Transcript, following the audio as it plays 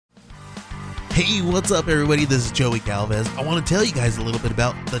Hey, what's up, everybody? This is Joey Galvez. I want to tell you guys a little bit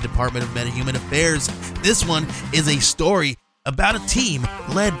about the Department of Metahuman Affairs. This one is a story about a team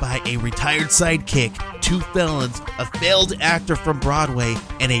led by a retired sidekick, 2 felons, a failed actor from Broadway,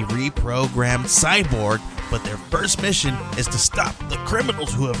 and a reprogrammed cyborg. But their first mission is to stop the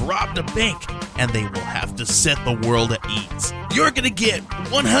criminals who have robbed a bank, and they will have to set the world at ease. You're going to get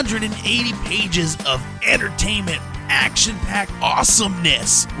 180 pages of entertainment, action-packed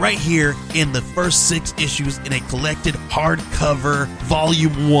awesomeness right here in the first 6 issues in a collected hardcover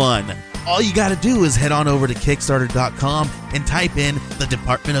volume 1. All you got to do is head on over to Kickstarter.com and type in the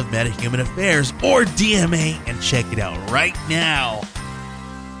Department of Metahuman Affairs or DMA and check it out right now.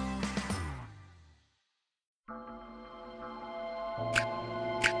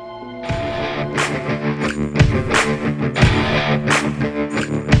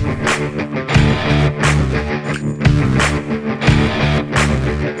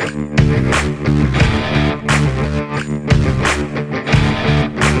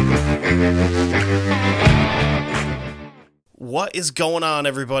 What is going on,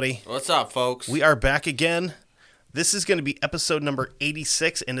 everybody? What's up, folks? We are back again. This is going to be episode number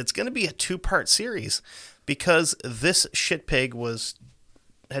 86, and it's going to be a 2-part series because this shitpig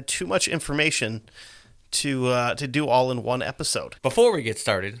had too much information to do all in one episode. Before we get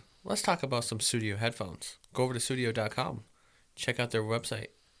started, let's talk about some Studio headphones. Go over to studio.com, check out their website,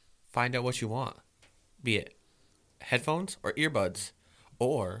 find out what you want, be it headphones or earbuds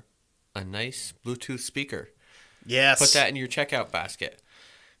or a nice Bluetooth speaker. Yes. Put that in your checkout basket,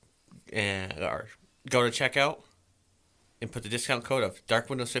 or go to checkout and put the discount code of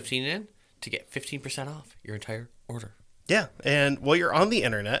DarkWindows15 in to get 15% off your entire order. Yeah, and while you're on the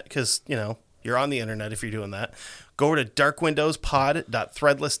internet, because, you're on the internet if you're doing that, go over to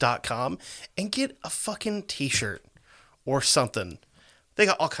darkwindowspod.threadless.com and get a fucking t-shirt or something. They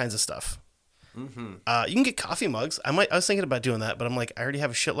got all kinds of stuff. Mm-hmm. You can get coffee mugs. I was thinking about doing that, but I'm like, I already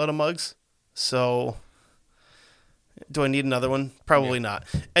have a shitload of mugs, so do I need another one? Probably not.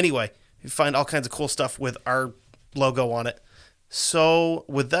 Anyway, you find all kinds of cool stuff with our logo on it. So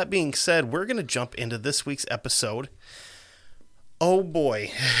with that being said, we're going to jump into this week's episode. Oh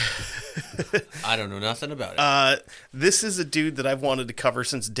boy. I don't know nothing about it. This is a dude that I've wanted to cover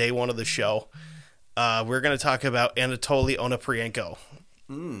since day one of the show. We're going to talk about Anatoly Onoprienko,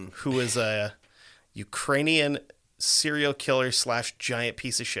 who is a Ukrainian serial killer / giant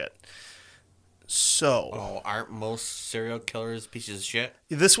piece of shit. So, aren't most serial killers pieces of shit?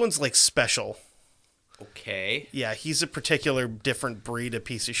 This one's like special. Okay. Yeah, he's a particular different breed of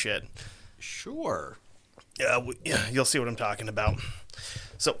piece of shit. Sure. You'll see what I'm talking about.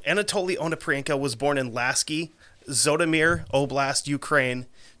 So, Anatoly Onoprienko was born in Lasky, Zhytomyr Oblast, Ukraine,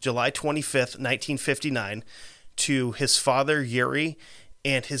 July 25th, 1959, to his father, Yuri,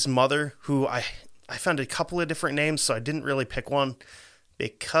 and his mother, who I found a couple of different names, so I didn't really pick one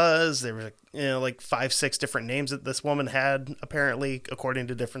because there were like 5-6 different names that this woman had, apparently, according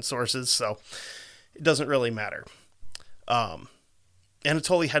to different sources, so it doesn't really matter.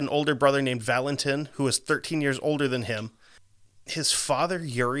 Anatoly had an older brother named Valentin, who was 13 years older than him. His father,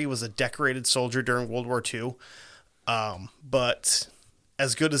 Yuri, was a decorated soldier during World War II, but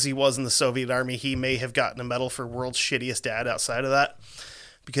as good as he was in the Soviet Army, he may have gotten a medal for world's shittiest dad outside of that,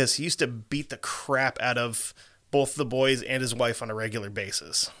 because he used to beat the crap out of both the boys and his wife on a regular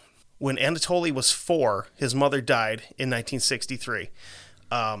basis. When Anatoly was 4, his mother died in 1963.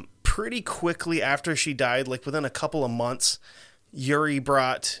 Pretty quickly after she died, like within a couple of months, Yuri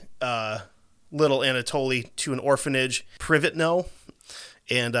brought little Anatoly to an orphanage, Privitno,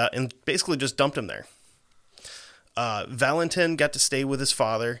 and basically just dumped him there. Valentin got to stay with his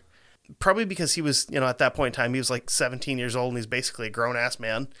father, probably because he was, at that point in time, he was like 17 years old and he's basically a grown-ass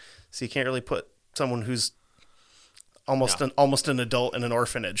man. So you can't really put someone who's almost an adult in an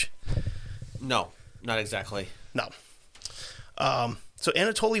orphanage. No, not exactly. No. So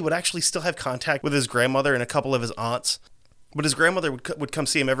Anatoly would actually still have contact with his grandmother and a couple of his aunts. But his grandmother would come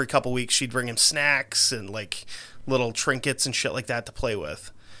see him every couple weeks. She'd bring him snacks and like little trinkets and shit like that to play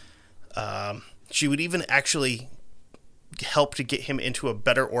with. She would even actually help to get him into a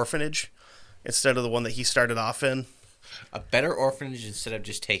better orphanage instead of the one that he started off in. A better orphanage instead of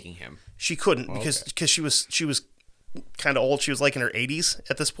just taking him. She couldn't because she was kind of old. She was like in her 80s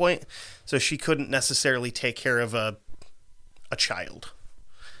at this point, so she couldn't necessarily take care of a child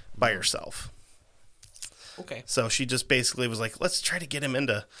by herself. Okay. So she just basically was like, let's try to get him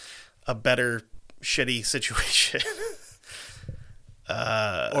into a better shitty situation.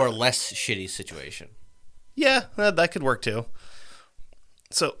 Or a less shitty situation. Yeah, that could work too.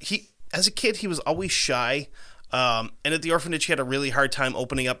 So as a kid, he was always shy. And at the orphanage, he had a really hard time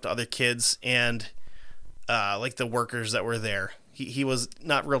opening up to other kids and like the workers that were there. He was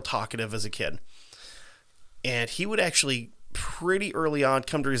not real talkative as a kid. And he would actually pretty early on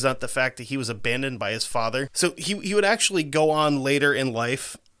come to resent the fact that he was abandoned by his father. So he would actually go on later in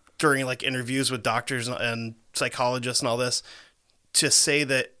life during like interviews with doctors and psychologists and all this to say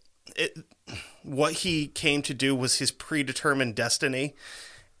that what he came to do was his predetermined destiny.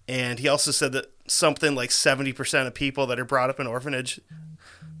 And he also said that something like 70% of people that are brought up in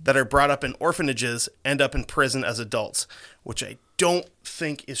orphanages end up in prison as adults, which I don't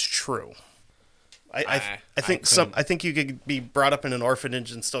think is true. I think you could be brought up in an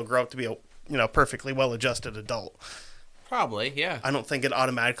orphanage and still grow up to be a perfectly well-adjusted adult. Probably, yeah. I don't think it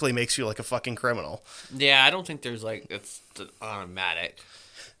automatically makes you like a fucking criminal. Yeah, I don't think there's like it's automatic.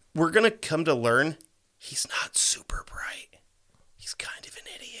 We're gonna come to learn he's not super bright. He's kind of an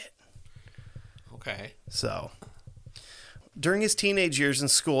idiot. Okay. So, during his teenage years in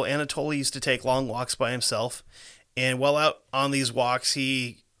school, Anatoly used to take long walks by himself, and while out on these walks,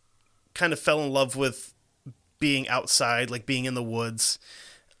 he kind of fell in love with being outside, like being in the woods.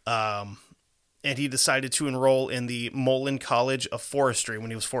 And he decided to enroll in the Mullen College of Forestry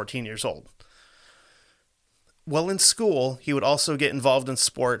when he was 14 years old. While in school, he would also get involved in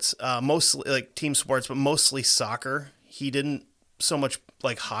sports, mostly like team sports, but mostly soccer. He didn't so much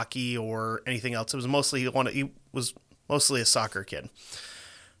like hockey or anything else. It was mostly he was mostly a soccer kid.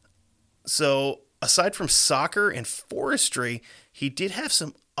 So aside from soccer and forestry, he did have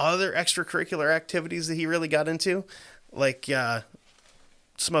some other extracurricular activities that he really got into, like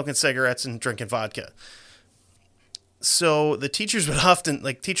smoking cigarettes and drinking vodka. So the teachers would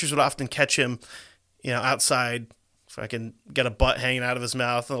often catch him, outside, if I can get a butt hanging out of his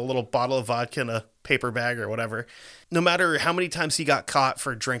mouth and a little bottle of vodka in a paper bag or whatever. No matter how many times he got caught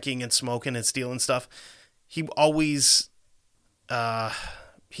for drinking and smoking and stealing stuff, he always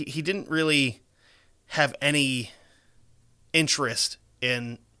he didn't really have any interest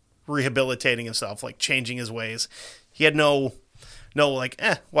in rehabilitating himself, like changing his ways. He had no like,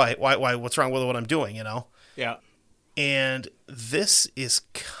 why, what's wrong with what I'm doing, Yeah. And this is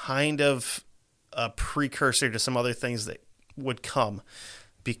kind of a precursor to some other things that would come,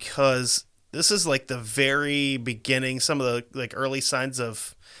 because this is like the very beginning, some of the like early signs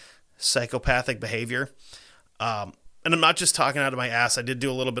of psychopathic behavior. And I'm not just talking out of my ass. I did do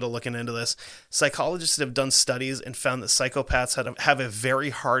a little bit of looking into this. Psychologists have done studies and found that psychopaths have a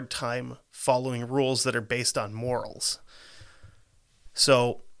very hard time following rules that are based on morals.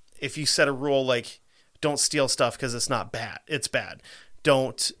 So if you set a rule like, don't steal stuff because it's not bad, it's bad.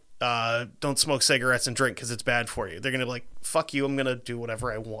 Don't smoke cigarettes and drink because it's bad for you. They're going to be like, fuck you, I'm going to do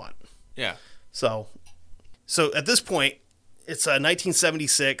whatever I want. Yeah. So at this point, it's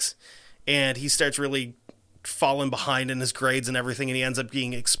 1976, and he starts really falling behind in his grades and everything, and he ends up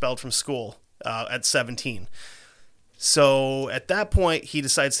being expelled from school at 17. So at that point, he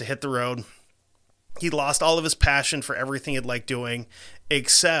decides to hit the road. He lost all of his passion for everything he'd liked doing,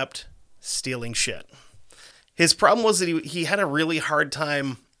 except stealing shit. His problem was that he had a really hard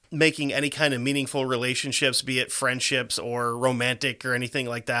time making any kind of meaningful relationships, be it friendships or romantic or anything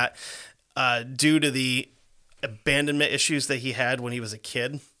like that, due to the abandonment issues that he had when he was a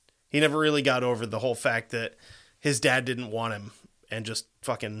kid. He never really got over the whole fact that his dad didn't want him and just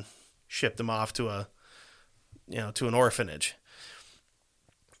fucking shipped him off to to an orphanage.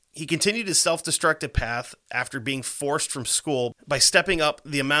 He continued his self-destructive path after being forced from school by stepping up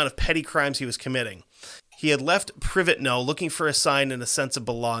the amount of petty crimes he was committing. He had left Privitno looking for a sign and a sense of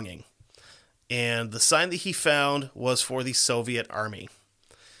belonging. And the sign that he found was for the Soviet army.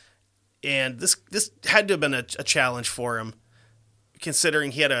 And this had to have been a challenge for him,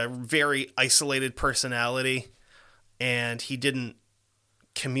 considering he had a very isolated personality and he didn't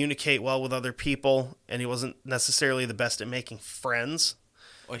communicate well with other people, and he wasn't necessarily the best at making friends.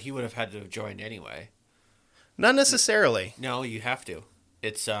 Well, he would have had to have joined anyway. Not necessarily. No, you have to.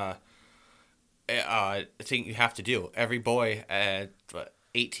 It's a thing you have to do. Every boy at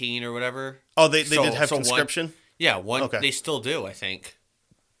 18 or whatever. Oh, they did have conscription? Okay. They still do, I think.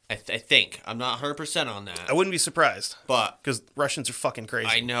 I think. I'm not 100% on that. I wouldn't be surprised. But because Russians are fucking crazy.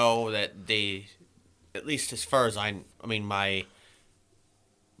 I know that they, at least as far as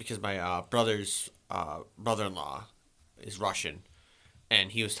because my brother's brother-in-law is Russian,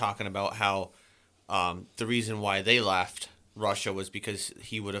 and he was talking about how the reason why they left Russia was because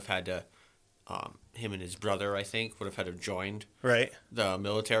he would have had to, him and his brother, I think, would have had to have joined the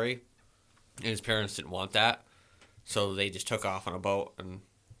military, and his parents didn't want that, so they just took off on a boat and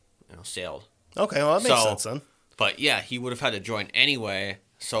sailed. Okay, well, that makes sense then. But yeah, he would have had to join anyway,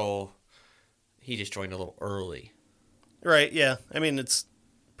 so he just joined a little early. Right, yeah. I mean, it's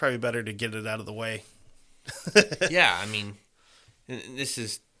probably better to get it out of the way. Yeah, I mean, this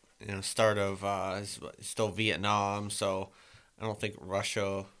is start of still Vietnam, so I don't think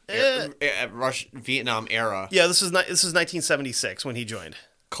Russia, Vietnam era, Yeah, this is 1976 when he joined.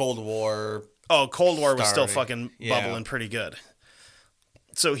 Cold War. Oh, Cold War was still Starting. fucking Yeah. bubbling pretty good.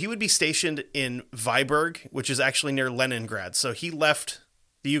 So he would be stationed in Vyborg, which is actually near Leningrad. So he left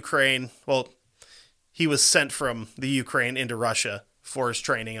the Ukraine. Well, he was sent from the Ukraine into Russia for his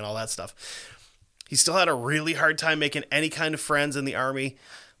training and all that stuff. He still had a really hard time making any kind of friends in the army,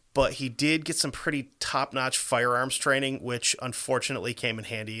 but he did get some pretty top-notch firearms training, which unfortunately came in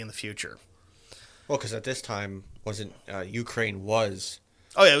handy in the future. Well, because at this time Ukraine was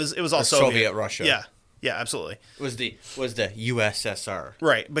Oh yeah, it was all Soviet Russia. Yeah, yeah, absolutely. was the USSR.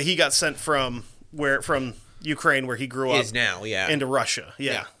 Right, but he got sent from Ukraine, where he grew up, Is now, yeah. into Russia.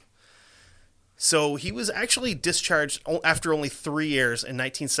 Yeah. Yeah. So he was actually discharged after only 3 years in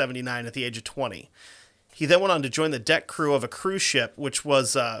 1979 at the age of 20. He then went on to join the deck crew of a cruise ship, which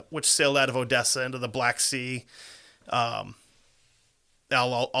sailed out of Odessa into the Black Sea, all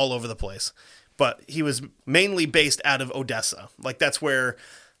over the place. But he was mainly based out of Odessa. Like, that's where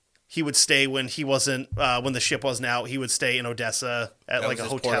he would stay when he wasn't when the ship wasn't out. He would stay in Odessa at That like a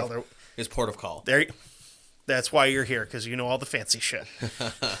was his hotel. his port of call. There, that's why you're here, because you know all the fancy shit.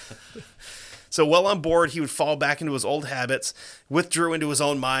 So while on board, he would fall back into his old habits, withdrew into his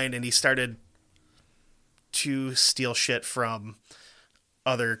own mind, and he started to steal shit from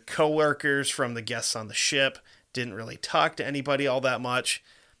other coworkers, from the guests on the ship. Didn't really talk to anybody all that much.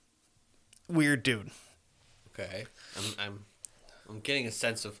 Weird dude. Okay, I'm getting a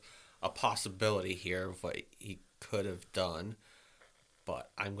sense of a possibility here of what he could have done,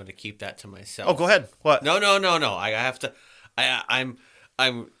 but I'm going to keep that to myself. Oh, go ahead. What? No. I have to. I'm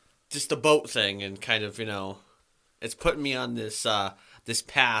just the boat thing, and kind of it's putting me on this this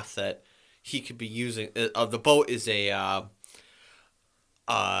path that he could be using. The boat is a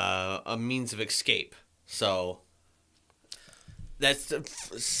means of escape. So that's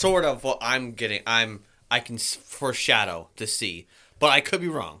sort of what I'm getting. I can foreshadow to see, but I could be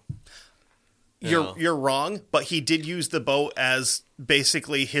wrong. You're wrong, but he did use the boat as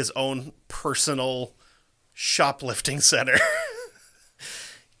basically his own personal shoplifting center.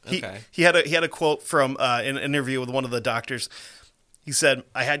 Okay. He had a quote from in an interview with one of the doctors. He said,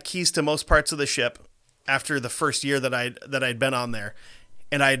 "I had keys to most parts of the ship after the first year that I'd been on there,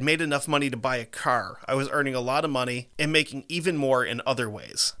 and I had made enough money to buy a car. I was earning a lot of money and making even more in other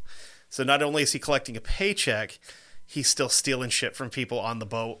ways." So not only is he collecting a paycheck, he's still stealing shit from people on the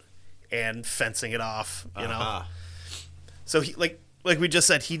boat and fencing it off, you know. So he like we just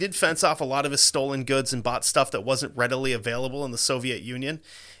said, he did fence off a lot of his stolen goods and bought stuff that wasn't readily available in the Soviet Union,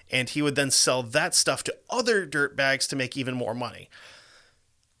 and he would then sell that stuff to other dirtbags to make even more money.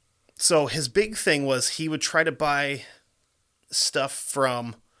 So his big thing was he would try to buy stuff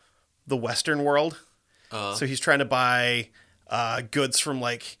from the Western world. So he's trying to buy goods from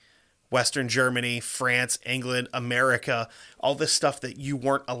like Western Germany, France, England, America, all this stuff that you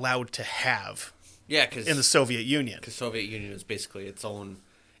weren't allowed to have in the Soviet Union. Because Soviet Union was basically its own.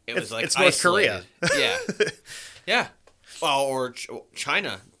 It was like it's North Korea. Yeah, yeah. Well, or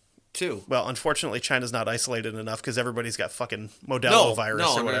China too. Well, unfortunately, China's not isolated enough because everybody's got fucking Modelo virus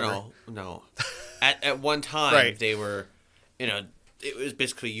or whatever. No. At one time, Right. they were, it was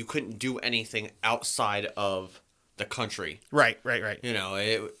basically you couldn't do anything outside of the country. Right.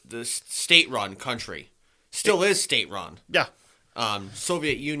 The state-run country still is state-run. Yeah.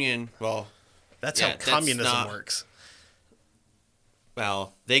 Soviet Union, well, That's yeah, how communism not- works.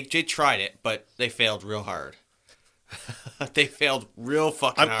 well, they tried it, but they failed real hard. They failed real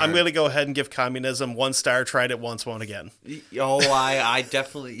fucking hard. I'm going to go ahead and give communism 1 star. Tried it once, won't again. Oh, I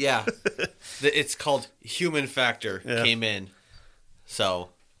definitely, yeah. It's called human factor came in. So,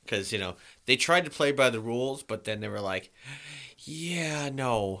 because, they tried to play by the rules, but then they were like, yeah,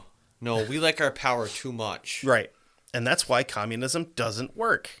 no, we like our power too much. Right. And that's why communism doesn't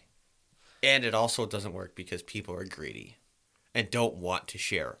work. And it also doesn't work because people are greedy and don't want to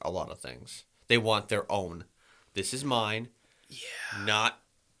share a lot of things. They want their own. This is mine, not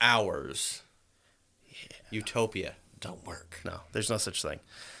ours. Yeah. Utopia don't work. No, there's no such thing.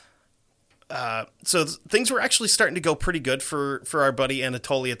 So things were actually starting to go pretty good for our buddy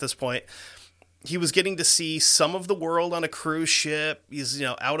Anatoly at this point. He was getting to see some of the world on a cruise ship. He's,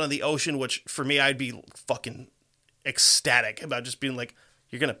 out on the ocean, which for me, I'd be fucking ecstatic about just being like,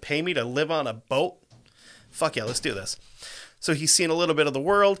 you're going to pay me to live on a boat? Fuck yeah, let's do this. So he's seen a little bit of the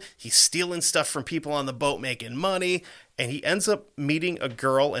world. He's stealing stuff from people on the boat, making money. and he ends up meeting a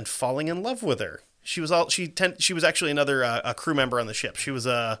girl and falling in love with her. She was actually another a crew member on the ship. She was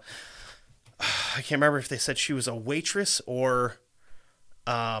I can't remember if they said she was a waitress or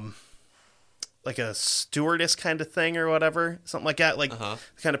like a stewardess kind of thing or whatever, something like that. Like the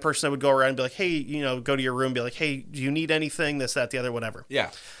kind of person that would go around and be like, hey, go to your room, be like, hey, do you need anything? This, that, the other, whatever.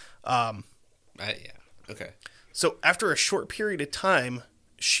 Yeah. Yeah. Okay. So after a short period of time,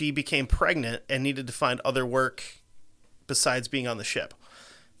 she became pregnant and needed to find other work besides being on the ship.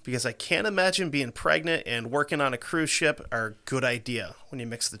 Because I can't imagine being pregnant and working on a cruise ship are a good idea when you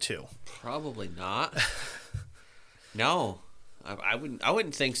mix the two. Probably not. No, I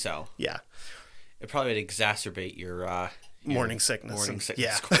wouldn't think so. Yeah. It probably would exacerbate your morning sickness. Morning sickness.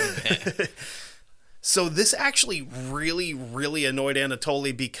 Yeah. Quite a bit. So this actually really, really annoyed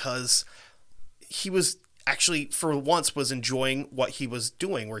Anatoly because he was actually, for once, was enjoying what he was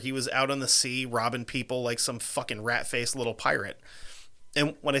doing, where he was out on the sea robbing people like some fucking rat-faced little pirate.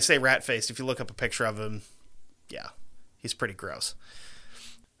 And when I say rat-faced, if you look up a picture of him, yeah, he's pretty gross.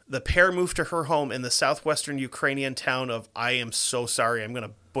 The pair moved to her home in the southwestern Ukrainian town of, I am so sorry, I'm going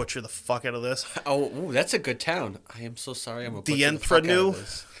to butcher the fuck out of this. Oh, ooh, that's a good town. I am so sorry, I'm going to butcher the fuck out of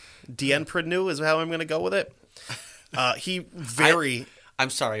this. Dienprednu is how I'm going to go with it. I'm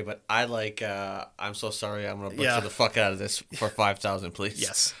sorry, but I like, I'm so sorry, I'm going to butcher the fuck out of this for 5,000, please.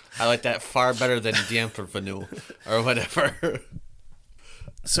 Yes. I like that far better than Dienprednu or whatever.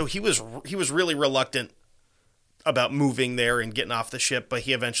 So he was really reluctant about moving there and getting off the ship, but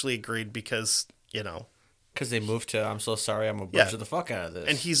he eventually agreed because, Because they moved to, I'm so sorry, I'm going to butcher the fuck out of this.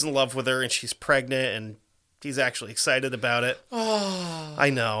 And he's in love with her, and she's pregnant, and he's actually excited about it. Oh. I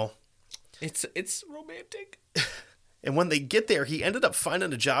know. It's romantic. And when they get there, he ended up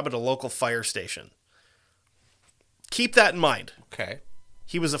finding a job at a local fire station. Keep that in mind. Okay.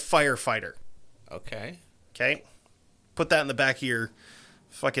 He was a firefighter. Okay. Okay? Put that in the back of your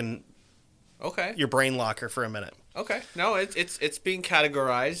fucking... Okay. Your brain locker for a minute. Okay. No, it's being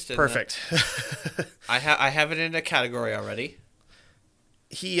categorized. And perfect. I have it in a category already.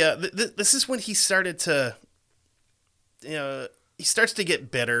 He this is when he started to, he starts to get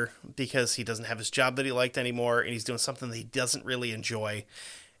bitter because he doesn't have his job that he liked anymore, and he's doing something that he doesn't really enjoy.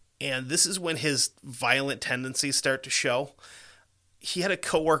 And this is when his violent tendencies start to show. He had a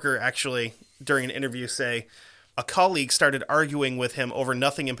coworker actually during an interview say a colleague started arguing with him over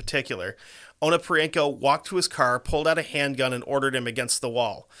nothing in particular. Onoprienko walked to his car, pulled out a handgun, and ordered him against the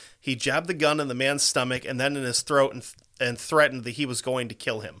wall. He jabbed the gun in the man's stomach and then in his throat and threatened that he was going to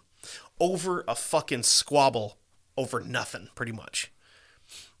kill him. Over a fucking squabble over nothing, pretty much.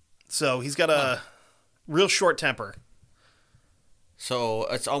 So he's got a real short temper. So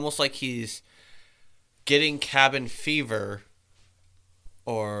it's almost like he's getting cabin fever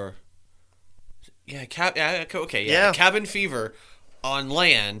or... cabin fever on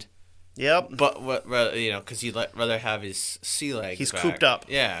land. Yep. But because he'd rather have his sea legs. He's back. cooped up.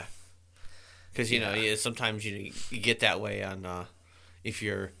 Yeah. Because sometimes you get that way on if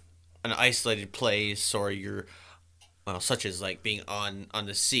you're an isolated place or you're such as like being on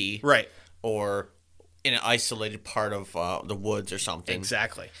the sea, right? Or in an isolated part of the woods or something.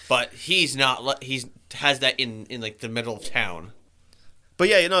 Exactly. But he's not. He has that in like the middle of town. But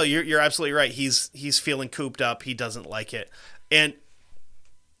yeah, you're absolutely right. He's feeling cooped up. He doesn't like it, and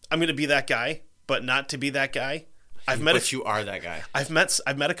I'm going to be that guy, but not to be that guy. You are that guy. I've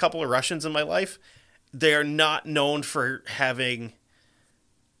met a couple of Russians in my life. They are not known for having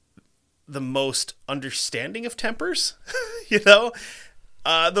the most understanding of tempers. The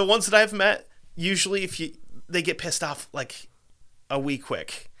ones that I've met, usually they get pissed off like a wee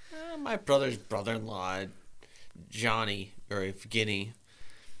quick. My brother's brother-in-law, Johnny or Evgeny,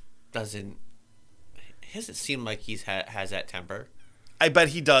 doesn't seem like he has that temper. I bet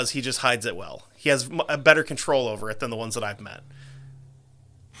he does. He just hides it well. He has a better control over it than the ones that I've met.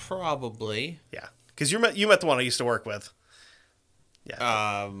 Probably. Yeah, because you met the one I used to work with.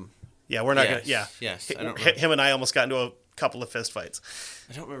 Yeah. Yeah, we're not gonna. Yeah. Yes. Him and I almost got into a couple of fist fights.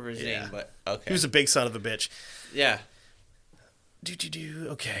 I don't remember his name, but okay. He was a big son of a bitch. Yeah.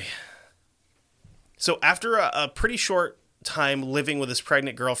 Okay. So after a pretty short time living with his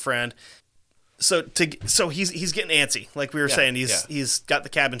pregnant girlfriend. So he's getting antsy, like we were saying. He's got the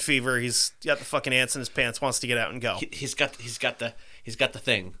cabin fever. He's got the fucking ants in his pants. Wants to get out and go. He's got the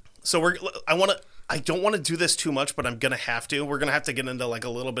thing. So I don't want to do this too much, but I'm gonna have to. We're gonna have to get into like a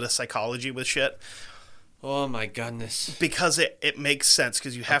little bit of psychology with shit. Oh my goodness! Because it makes sense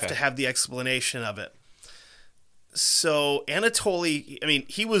because you have to have the explanation of it. So Anatoly, I mean,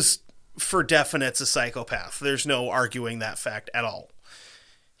 he was for definite a psychopath. There's no arguing that fact at all.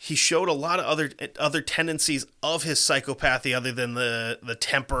 he showed a lot of other tendencies of his psychopathy other than the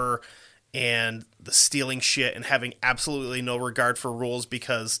temper and the stealing shit and having absolutely no regard for rules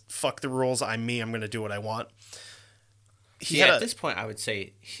because fuck the rules, I'm me, I'm going to do what I want. At this point, I would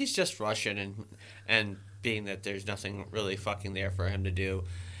say he's just Russian, and being that there's nothing really fucking there for him to do,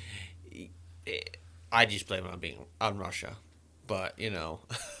 I just blame it on Russia. But, you know.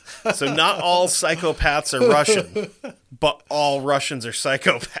 So not all psychopaths are Russian, but all Russians are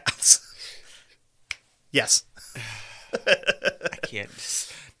psychopaths. Yes. I can't.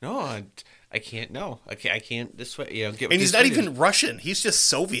 No, I can't. No, I can't. This way, you know. And he's not even Russian. He's just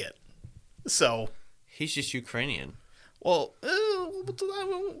Soviet. So he's just Ukrainian. Well,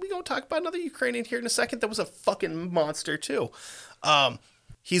 we gonna talk about another Ukrainian here in a second. That was a fucking monster too.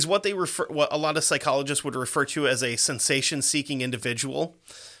 He's what a lot of psychologists would refer to as a sensation-seeking individual,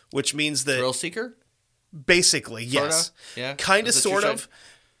 which means that thrill seeker. Basically, yes, yeah, kind of, sort of,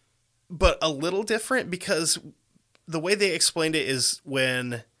 but a little different because the way they explained it is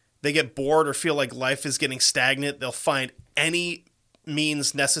when they get bored or feel like life is getting stagnant, they'll find any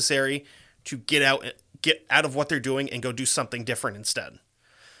means necessary to get out of what they're doing and go do something different instead.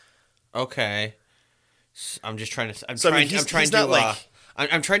 Okay, I'm just trying to.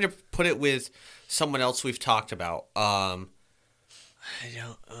 I'm trying to put it with someone else we've talked about. I'm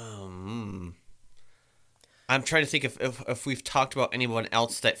trying to think if we've talked about anyone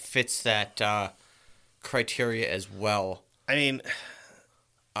else that fits that criteria as well. I mean,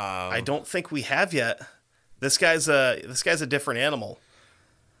 I don't think we have yet. This guy's a different animal.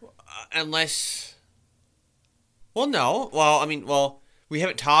 Unless, well, no. Well, I mean, we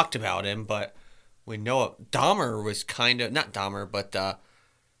haven't talked about him, but we know it. Dahmer was kind of not Dahmer, but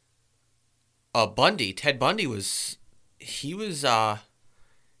Bundy. Ted Bundy was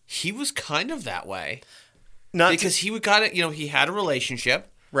kind of that way. Not because he got it. You know, he had a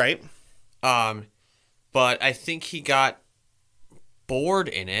relationship, right? But I think he got bored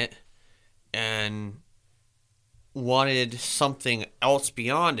in it and wanted something else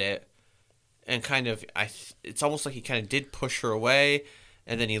beyond it, and kind of it's almost like he kind of did push her away,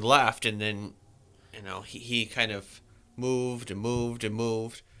 and then he left, and then he kind of moved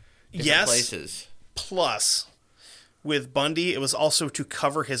different places. Plus, with Bundy, it was also to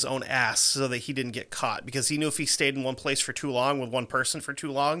cover his own ass so that he didn't get caught, because he knew if he stayed in one place for too long with one person for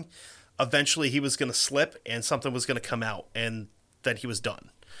too long, eventually he was going to slip and something was going to come out, and then he was done.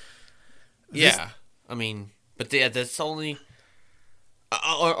 I mean, but that's only.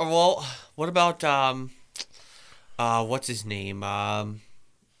 Well, what about what's his name? Oh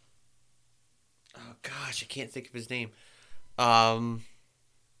gosh, I can't think of his name.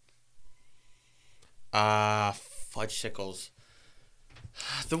 Fudgesicles.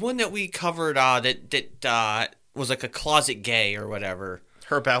 The one that we covered that was like a closet gay or whatever.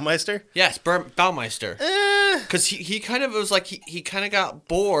 Herb Baumeister? Yes, Baumeister. Because he kind of, it was like he kind of got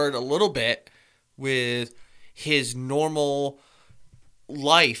bored a little bit with his normal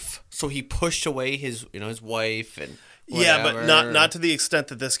life, so he pushed away his wife and whatever. Yeah, but not to the extent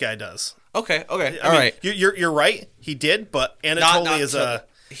that this guy does. Okay, all mean, right. You're right. He did, but Anatoly is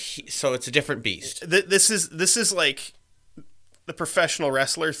so it's a different beast. This is like the professional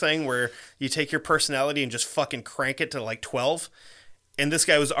wrestler thing where you take your personality and just fucking crank it to like 12. And this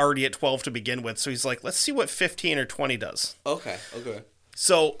guy was already at 12 to begin with, so he's like, let's see what 15 or 20 does. Okay.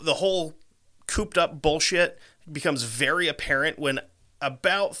 So the whole cooped up bullshit becomes very apparent when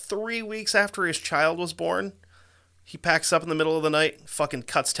about 3 weeks after his child was born, he packs up in the middle of the night, fucking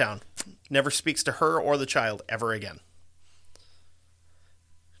cuts town. Never speaks to her or the child ever again.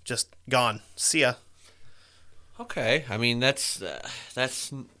 Just gone. See ya. Okay. I mean, that's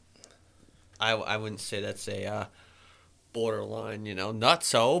I wouldn't say that's a borderline,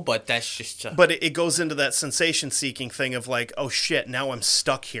 nutso, but that's just... But it goes into that sensation-seeking thing of like, oh shit, now I'm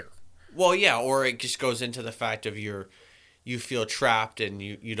stuck here. Well, yeah, or it just goes into the fact of you feel trapped and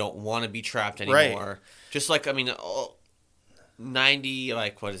you don't want to be trapped anymore. Right. Just like, I mean, 90,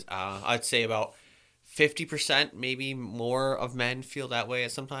 like, what is, I'd say about 50%, maybe more of men feel that way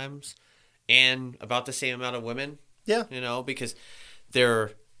at sometimes, and about the same amount of women. Yeah. Because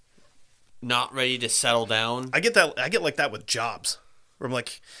they're not ready to settle down. I get that. I get like that with jobs, where I'm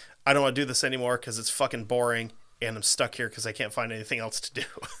like, I don't want to do this anymore because it's fucking boring, and I'm stuck here because I can't find anything else to do.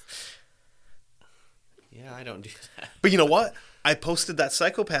 Yeah, I don't do that. But you know what? I posted that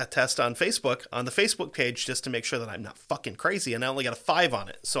psychopath test on Facebook, on the Facebook page, just to make sure that I'm not fucking crazy, and I only got a 5 on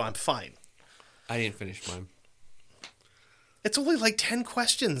it, so I'm fine. I didn't finish mine. It's only like 10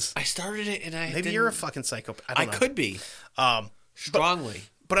 questions. I started it, and maybe you're a fucking psychopath. I don't know. Could be. Strongly.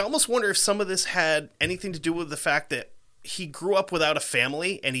 But I almost wonder if some of this had anything to do with the fact that he grew up without a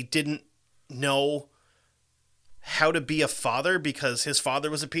family and he didn't know how to be a father because his father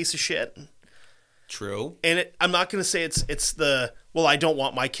was a piece of shit. True. And I'm not going to say it's the, well, I don't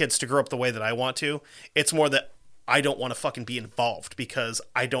want my kids to grow up the way that I want to. It's more that I don't want to fucking be involved because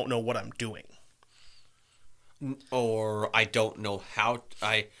I don't know what I'm doing. Or I don't know how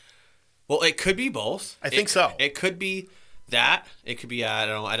well, it could be both. I think so. It could be that. It could be I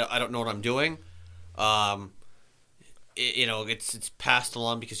don't know what I'm doing. It's passed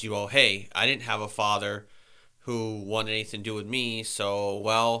along because you go, hey, I didn't have a father who wanted anything to do with me, so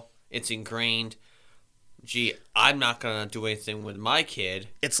well, it's ingrained. Gee, I'm not gonna do anything with my kid.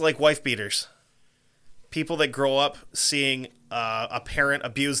 It's like wife beaters. People that grow up seeing a parent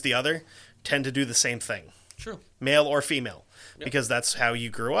abuse the other tend to do the same thing. True. Male or female. Yep. Because that's how you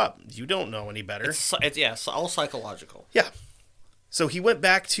grew up. You don't know any better. It's all psychological. Yeah. So he went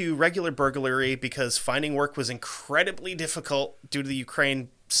back to regular burglary because finding work was incredibly difficult due to the Ukraine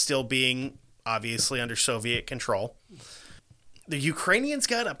still being obviously under Soviet control. The Ukrainians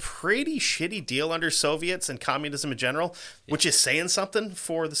got a pretty shitty deal under Soviets and communism in general, which is saying something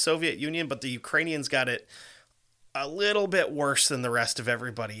for the Soviet Union, but the Ukrainians got it a little bit worse than the rest of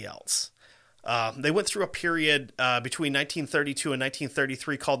everybody else. They went through a period between 1932 and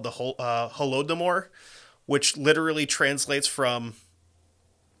 1933 called the Holodomor, which literally translates from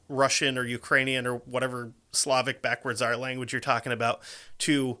Russian or Ukrainian or whatever Slavic backwards art language you're talking about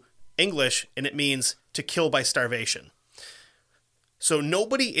to English, and it means to kill by starvation. So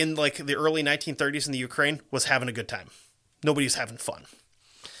nobody in like the early 1930s in the Ukraine was having a good time. Nobody was having fun.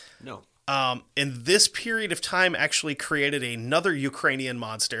 No. And this period of time actually created another Ukrainian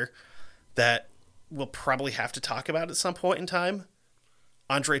monster that we'll probably have to talk about at some point in time.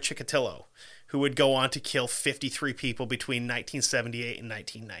 Andrei Chikatilo, who would go on to kill 53 people between 1978 and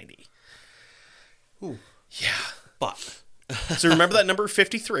 1990. Ooh. Yeah. But. So remember that number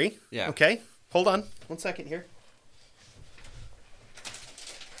 53? Yeah. Okay. Hold on. 1 second here.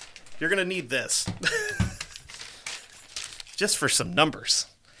 You're going to need this. Just for some numbers.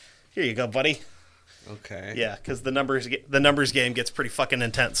 Here you go, buddy. Okay. Yeah, because the numbers game gets pretty fucking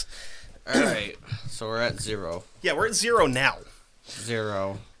intense. All right. So we're at 0. Yeah, we're at 0 now.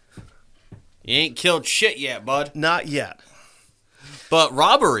 0. You ain't killed shit yet, bud. Not yet. But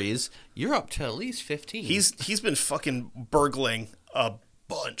robberies, you're up to at least 15. He's been fucking burgling a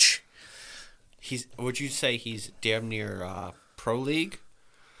bunch. Would you say he's damn near pro league,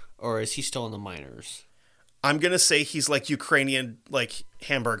 or is he still in the minors? I'm gonna say he's like Ukrainian, like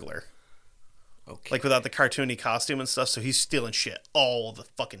Hamburglar. Okay. Like without the cartoony costume and stuff, so he's stealing shit all the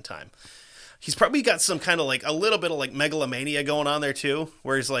fucking time. He's probably got some kind of like a little bit of like megalomania going on there too,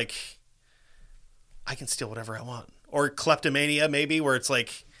 where he's like, I can steal whatever I want. Or kleptomania maybe, where it's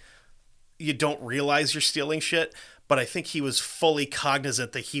like you don't realize you're stealing shit, but I think he was fully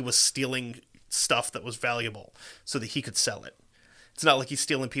cognizant that he was stealing stuff that was valuable so that he could sell it. It's not like he's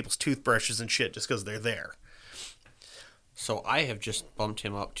stealing people's toothbrushes and shit just because they're there. So I have just bumped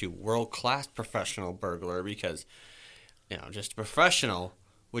him up to world-class professional burglar because, just a professional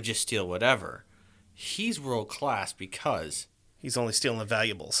would just steal whatever. He's world-class because... he's only stealing the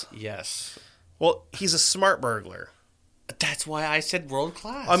valuables. Yes. Well, he's a smart burglar. That's why I said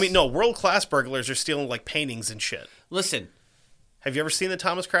world-class. I mean, no, world-class burglars are stealing like paintings and shit. Listen. Have you ever seen the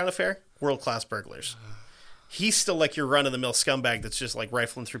Thomas Crown Affair? World-class burglars. He's still like your run-of-the-mill scumbag that's just like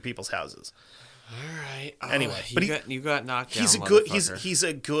rifling through people's houses. All right. Anyway, but you got knocked down. He's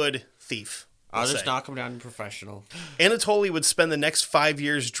a good thief. I'll just knock him down to professional. Anatoly would spend the next 5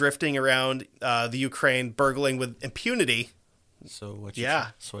 years drifting around the Ukraine, burgling with impunity. So what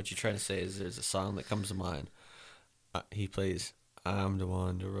you're trying to say is there's a song that comes to mind. He plays, I'm the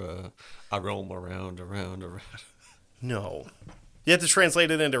wanderer, I roam around. No. You have to translate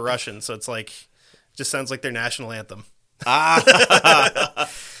it into Russian, so it's like, just sounds like their national anthem.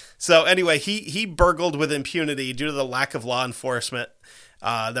 So anyway, he burgled with impunity due to the lack of law enforcement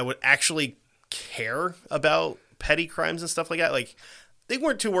that would actually care about petty crimes and stuff like that. Like, they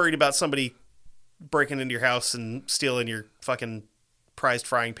weren't too worried about somebody breaking into your house and stealing your fucking prized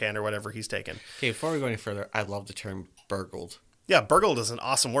frying pan or whatever he's taken. Okay, before we go any further, I love the term burgled. Yeah, burgled is an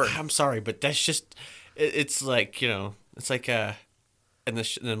awesome word. I'm sorry, but that's just, it's like, it's like in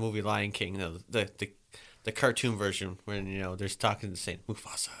the movie Lion King, the cartoon version when, there's talking saying,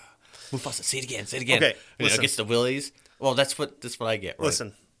 Mufasa, say it again. Okay, listen. It gets the willies. Well, that's what I get, right?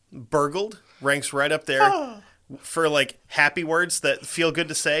 Listen, burgled ranks right up there for like happy words that feel good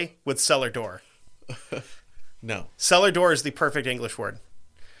to say with cellar door. No. Cellar door is the perfect English word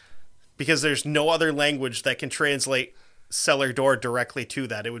because there's no other language that can translate cellar door directly to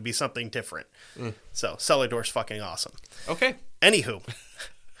that. It would be something different. So cellar door's fucking awesome. Okay. Anywho.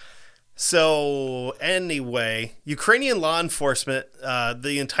 So anyway, Ukrainian law enforcement,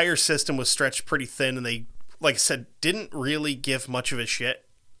 the entire system was stretched pretty thin, and they, like I said, didn't really give much of a shit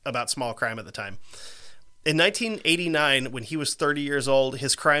about small crime at the time. In 1989, when he was 30 years old,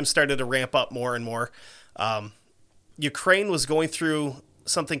 his crime started to ramp up more and more. Ukraine was going through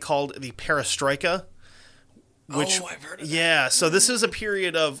something called the Perestroika. Which, I've heard of that. yeah, so this is a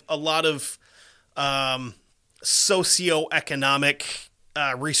period of a lot of socioeconomic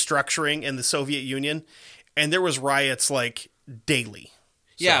restructuring in the Soviet Union, and there was riots like daily.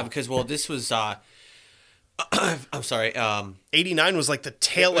 Yeah, because this was I'm sorry. 89 was like the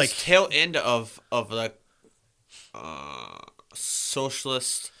tail, Like tail end of the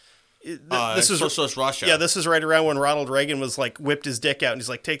socialist. this was socialist Russia. Yeah, this is right around when Ronald Reagan was like whipped his dick out and he's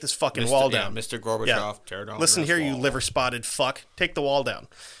like, take this fucking wall down. Mr. Gorbachev, Yeah. tear down. Listen this here, you wall. liver spotted fuck. Take the wall down.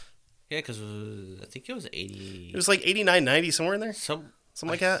 Yeah, because I think it was 80. It was like 89, 90, somewhere in there. Something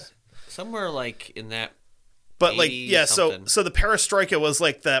like that. Somewhere like in that. But like, 80 yeah, something. so the Perestroika was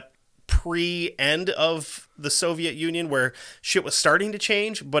like that pre-end of the Soviet Union where shit was starting to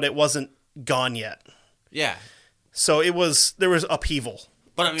change, but it wasn't gone yet. Yeah. So there was upheaval.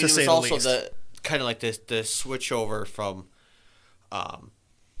 But I mean, to it say was the also least. the kind of like the switch over from,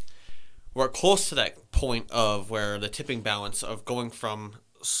 we're close to that point of where the tipping balance of going from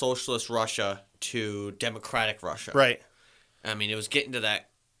socialist Russia to democratic Russia. Right. I mean, it was getting to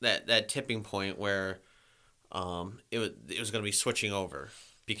that tipping point where, it was going to be switching over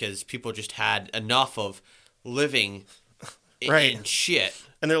because people just had enough of living Right. in shit.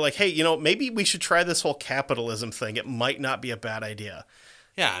 And they're like, hey, maybe we should try this whole capitalism thing. It might not be a bad idea.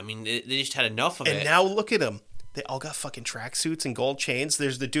 Yeah, I mean, they just had enough of And it. now look at them. They all got fucking tracksuits and gold chains.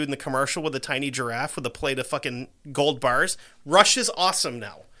 There's the dude in the commercial with the tiny giraffe with a plate of fucking gold bars. Russia's awesome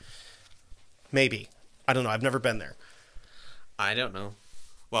now. Maybe. I don't know. I've never been there. I don't know.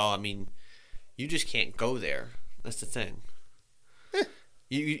 Well, I mean, you just can't go there. That's the thing.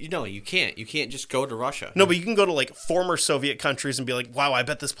 You know, you can't. You can't just go to Russia. No, but you can go to like former Soviet countries and be like, wow, I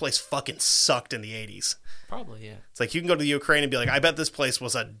bet this place fucking sucked in the 80s. Probably, yeah. It's like you can go to the Ukraine and be like, I bet this place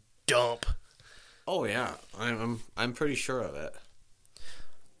was a dump. Oh yeah, I'm pretty sure of it.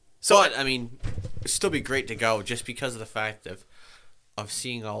 So But I mean, it'd still be great to go just because of the fact of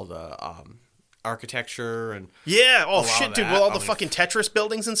seeing all the architecture and yeah, oh lot shit, of dude, that. with all I the mean, fucking Tetris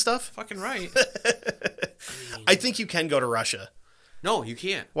buildings and stuff. fucking right. I think you can go to Russia. No, you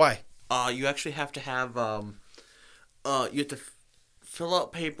can't. Why? You actually have to have you have to fill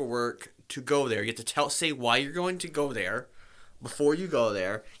out paperwork to go there. You have to say why you're going to go there before you go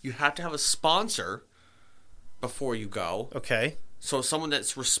there. You have to have a sponsor before you go. Okay. So someone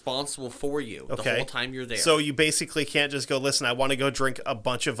that's responsible for you the Okay. whole time you're there. So you basically can't just go, listen, I want to go drink a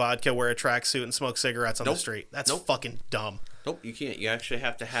bunch of vodka, wear a tracksuit, and smoke cigarettes on the Nope. street. That's Nope. fucking dumb. Nope, you can't. You actually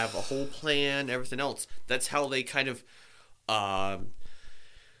have to have a whole plan, everything else. That's how they kind of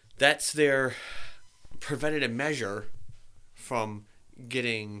that's their preventative measure from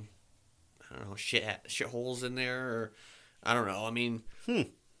getting, I don't know, shit holes in there, or I don't know. I mean,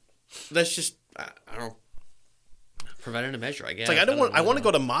 that's just I don't know, preventative measure, I guess. It's like I want know. to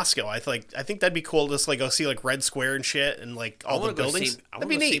go to Moscow. I think that'd be cool to just like go see like Red Square and shit and like all the wanna go to buildings. St. I That'd want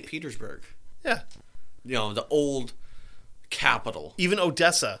be to go to neat. St. Petersburg. Yeah. You know, the old capital. Even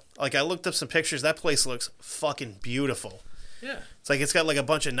Odessa. Like I looked up some pictures. That place looks fucking beautiful. Yeah. It's like it's got like a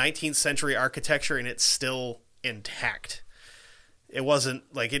bunch of 19th century architecture and it's still intact. It wasn't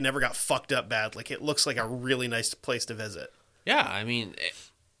like it never got fucked up bad. Like it looks like a really nice place to visit. Yeah, I mean,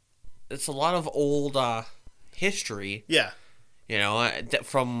 it's a lot of old history. Yeah. You know,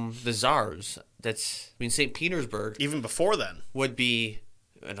 from the czars. St. Petersburg Even before then. would be,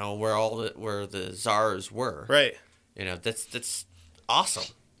 you know, where the czars were. Right. You know, that's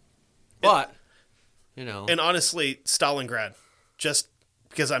awesome. But, you know, And honestly, Stalingrad, just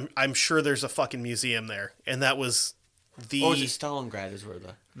because I'm sure there's a fucking museum there, and that was the what was it? Stalingrad is where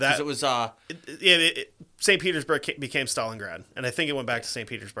the That- because it was St. Petersburg became Stalingrad, and I think it went back to St.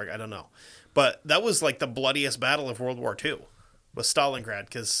 Petersburg. I don't know, but that was like the bloodiest battle of World War II, was Stalingrad,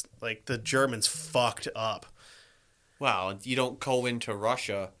 because like the Germans fucked up. wow, you don't go into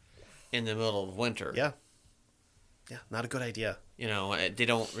Russia in the middle of winter. Yeah, not a good idea. You know, they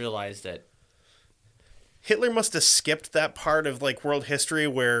don't realize that. Hitler must have skipped that part of like world history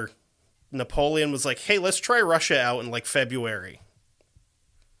where Napoleon was like, "Hey, let's try Russia out in like February."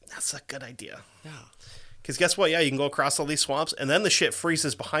 That's a good idea. Yeah. Because guess what? Yeah, you can go across all these swamps, and then the shit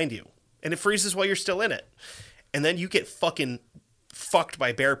freezes behind you, and it freezes while you're still in it, and then you get fucking fucked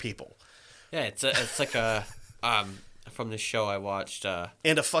by bear people. Yeah, it's like a from this show I watched.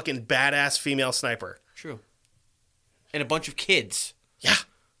 And a fucking badass female sniper. True. And a bunch of kids. Yeah.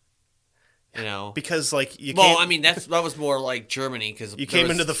 You know. Because, like, you Well, came, I mean, that was more like Germany. Cause you came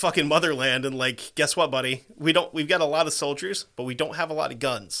into the fucking motherland and, like, guess what, buddy? We've got a lot of soldiers, but we don't have a lot of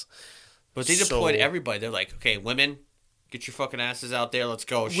guns. But they deployed everybody. They're like, okay, women, get your fucking asses out there. Let's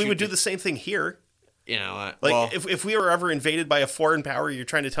go. We would do the same thing here. You know, like, if we were ever invaded by a foreign power, you're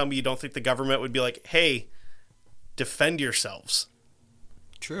trying to tell me you don't think the government would be like, hey, defend yourselves.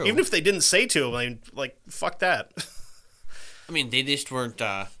 True. Even if they didn't say to them, I mean, like, fuck that. I mean, they just weren't.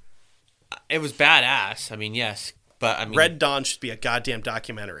 It was badass. I mean, yes, but I mean, Red Dawn should be a goddamn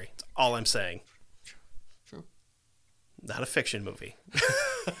documentary. That's all I'm saying. True. Not a fiction movie.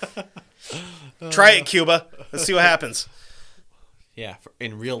 Try it, Cuba. Let's see what happens. Yeah,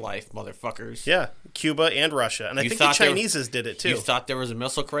 in real life, motherfuckers. Yeah, Cuba and Russia, and I think the Chinese did it too. You thought there was a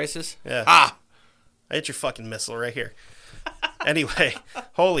missile crisis? Yeah. Ah, I hit your fucking missile right here. Anyway,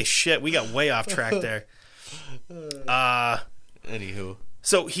 holy shit, we got way off track there. Anywho.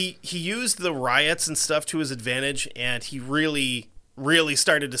 So he used the riots and stuff to his advantage, and he really, really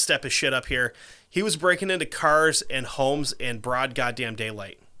started to step his shit up here. He was breaking into cars and homes in broad goddamn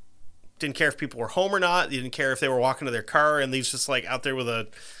daylight. Didn't care if people were home or not. He didn't care if they were walking to their car, and he's just like out there with a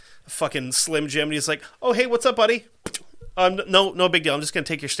fucking Slim Jim, and he's like, "Oh, hey, what's up, buddy? No big deal. I'm just gonna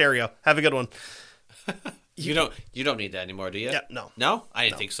take your stereo. Have a good one." You don't need that anymore, do you? Yeah, no. No? I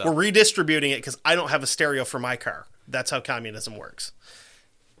didn't think so. We're redistributing it because I don't have a stereo for my car. That's how communism works.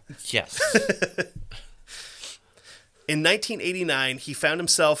 Yes. In 1989, he found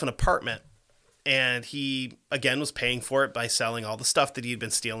himself an apartment, and he, again, was paying for it by selling all the stuff that he had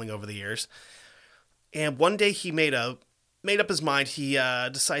been stealing over the years. And one day he made up his mind. He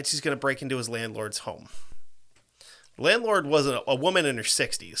decides he's going to break into his landlord's home. Landlord was a woman in her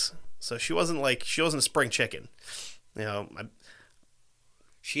 60s, so she wasn't a spring chicken. You know,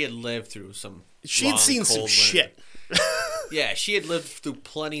 she had lived through some. She had seen some shit. Yeah, she had lived through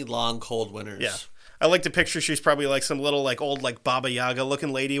plenty long, cold winters. Yeah. I like to picture she's probably like some little like old like Baba Yaga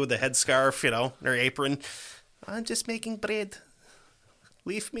looking lady with a headscarf, you know, and her apron. I'm just making bread.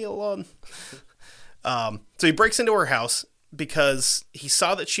 Leave me alone. So he breaks into her house because he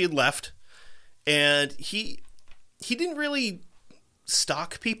saw that she had left, and he didn't really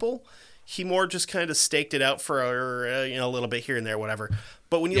stalk people. He more just kind of staked it out for a little bit here and there, whatever.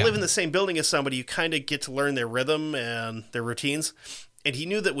 But when you live in the same building as somebody, you kind of get to learn their rhythm and their routines. And he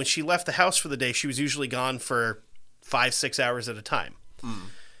knew that when she left the house for the day, she was usually gone for 5-6 hours at a time. Mm.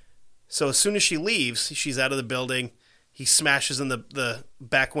 So as soon as she leaves, she's out of the building. He smashes in the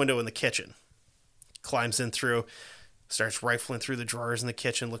back window in the kitchen, climbs in through, starts rifling through the drawers in the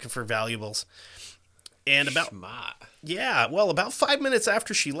kitchen looking for valuables. And about 5 minutes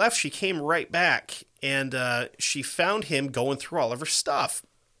after she left, she came right back, and she found him going through all of her stuff.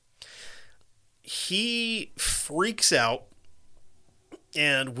 He freaks out,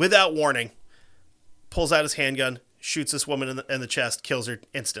 and without warning, pulls out his handgun, shoots this woman in the chest, kills her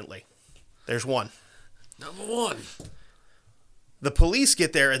instantly. There's one. Number one. The police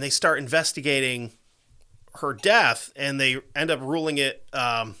get there, and they start investigating her death, and they end up ruling it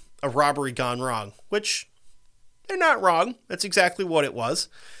a robbery gone wrong, which they're not wrong. That's exactly what it was.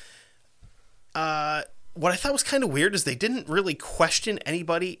 What I thought was kind of weird is they didn't really question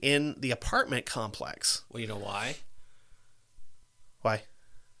anybody in the apartment complex. Well, you know why? Why?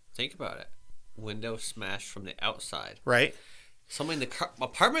 Think about it. Window smashed from the outside. Right. Somebody in the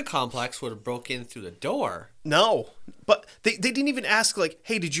apartment complex would have broke in through the door. No. But they didn't even ask, like,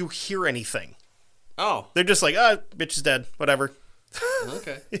 hey, did you hear anything? Oh. They're just like, bitch is dead. Whatever.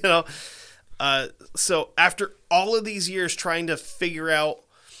 Okay. You know? So after all of these years trying to figure out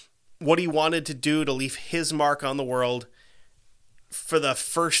what he wanted to do to leave his mark on the world, for the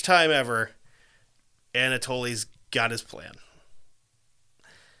first time ever, Anatoly's got his plan.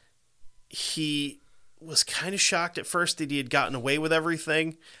 He was kind of shocked at first that he had gotten away with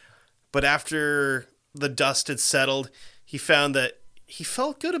everything, but after the dust had settled, he found that he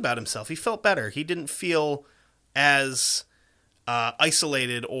felt good about himself. He felt better. He didn't feel as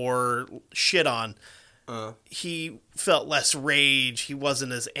isolated or shit on. He felt less rage. He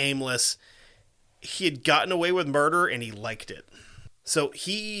wasn't as aimless. He had gotten away with murder, and he liked it. So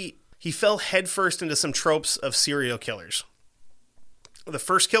he fell headfirst into some tropes of serial killers. The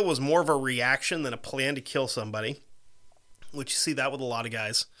first kill was more of a reaction than a plan to kill somebody, which you see that with a lot of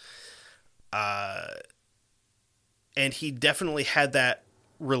guys. And he definitely had that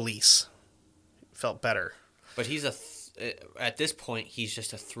release. Felt better. But he's at this point, he's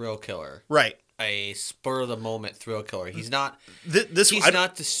just a thrill killer. Right. A spur-of-the-moment thrill killer. He's not. He's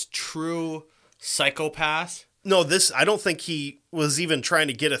not this true psychopath No, I don't think he was even trying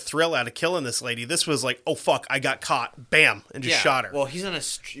to get a thrill out of killing this lady. This was like, oh fuck, I got caught, bam, and just shot her. Well, he's on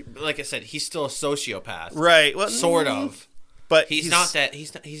like I said, he's still a sociopath, right? Well, sort of, but he's not that.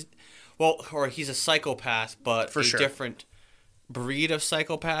 Or he's a psychopath, but for a sure. different breed of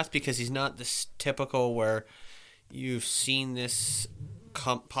psychopath because he's not this typical where you've seen this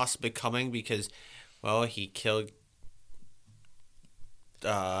possibly coming because, well, he killed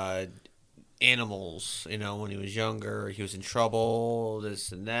animals, when he was younger. He was in trouble,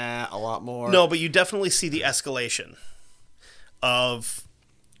 this and that, a lot more. No, but you definitely see the escalation of.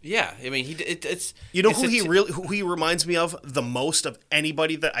 Yeah, I mean, it's who he reminds me of the most of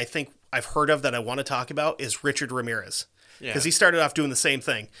anybody that I think I've heard of that I want to talk about is Richard Ramirez. Because he started off doing the same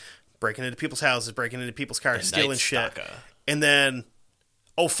thing, breaking into people's houses, breaking into people's cars, stealing shit, and then,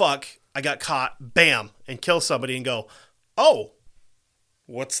 oh fuck, I got caught, bam, and kill somebody and go, oh,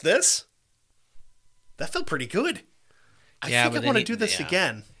 what's this? That felt pretty good. I think I want to do this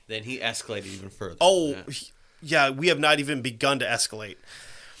again. Then he escalated even further. Oh, yeah, we have not even begun to escalate.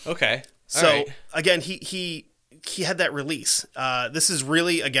 Okay. So, again, he had that release. This is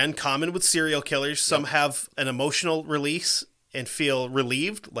really, again, common with serial killers. Some have an emotional release and feel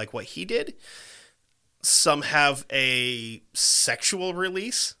relieved, like what he did. Some have a sexual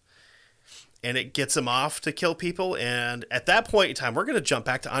release, and it gets them off to kill people. And at that point in time, we're going to jump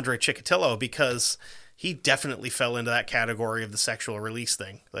back to Andre Chikatilo because he definitely fell into that category of the sexual release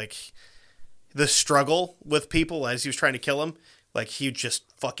thing. Like, the struggle with people as he was trying to kill him, like, he'd just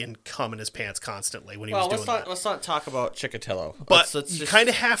fucking come in his pants constantly when he was doing that. Let's not talk about Chikatilo. But you kind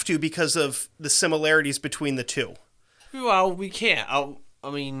of have to because of the similarities between the two. Well, we can't.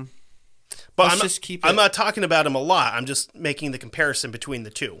 I mean... But I'm not talking about him a lot. I'm just making the comparison between the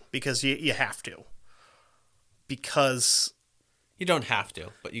two because you have to. Because... You don't have to,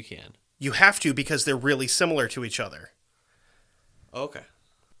 but you can. You have to because they're really similar to each other. Okay.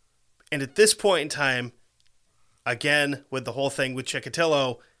 And at this point in time, again, with the whole thing with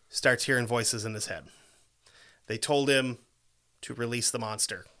Chikatilo, starts hearing voices in his head. They told him to release the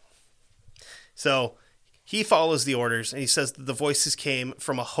monster. So he follows the orders, and he says that the voices came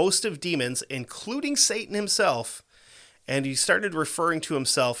from a host of demons, including Satan himself. And he started referring to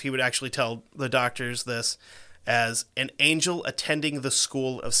himself, he would actually tell the doctors this, as an angel attending the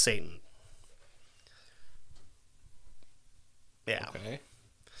school of Satan. Yeah. Okay.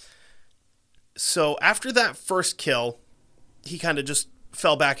 So after that first kill, he kind of just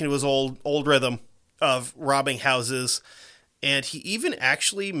fell back into his old rhythm of robbing houses. And he even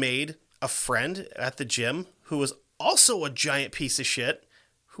actually made a friend at the gym who was also a giant piece of shit,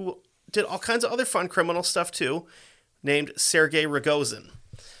 who did all kinds of other fun criminal stuff too, named Sergei Rogozin.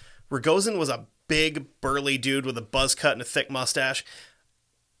 Rogozin was a big, burly dude with a buzz cut and a thick mustache.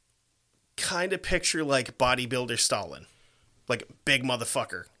 Kind of picture like bodybuilder Stalin. Like, big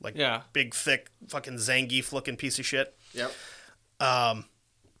motherfucker. Like, big, thick, fucking Zangief looking piece of shit. Yep.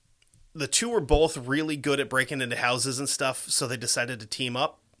 The two were both really good at breaking into houses and stuff, so they decided to team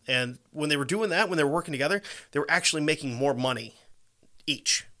up. And when they were doing that, when they were working together, they were actually making more money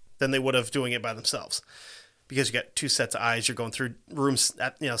each than they would have doing it by themselves. Because you got two sets of eyes, you're going through rooms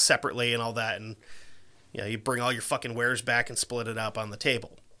separately and all that, and you bring all your fucking wares back and split it up on the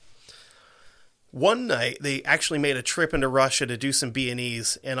table. One night, they actually made a trip into Russia to do some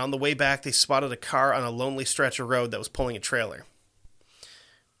B&Es, and on the way back, they spotted a car on a lonely stretch of road that was pulling a trailer.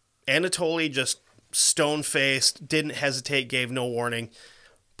 Anatoly, just stone-faced, didn't hesitate, gave no warning,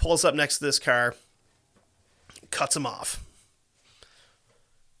 pulls up next to this car, cuts him off.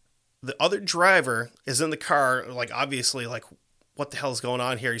 The other driver is in the car, like, obviously, like, what the hell is going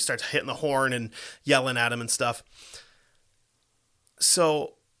on here? He starts hitting the horn and yelling at him and stuff.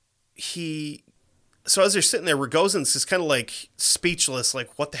 So as they're sitting there, Rogozin's just kind of like speechless,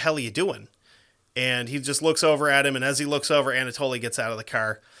 like, what the hell are you doing? And he just looks over at him, and as he looks over, Anatoly gets out of the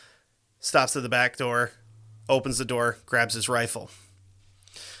car, stops at the back door, opens the door, grabs his rifle,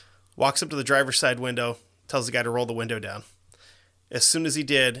 walks up to the driver's side window, tells the guy to roll the window down. As soon as he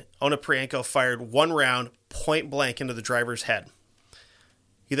did, Onoprienko fired one round point blank into the driver's head.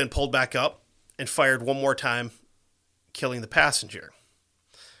 He then pulled back up and fired one more time, killing the passenger.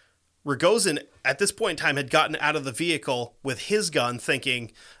 Rogozin, at this point in time, had gotten out of the vehicle with his gun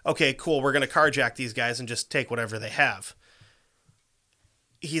thinking, okay, cool, we're going to carjack these guys and just take whatever they have.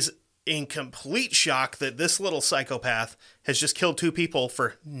 He's in complete shock that this little psychopath has just killed two people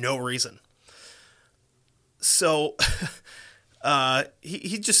for no reason. So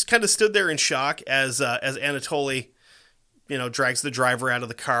he just kind of stood there in shock as Anatoly, drags the driver out of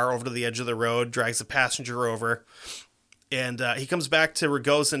the car over to the edge of the road, drags the passenger over. And he comes back to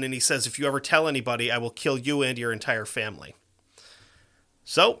Rogozin and he says, if you ever tell anybody, I will kill you and your entire family.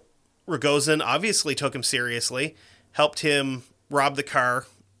 So Rogozin obviously took him seriously, helped him rob the car,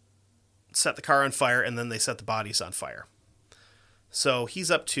 set the car on fire, and then they set the bodies on fire. So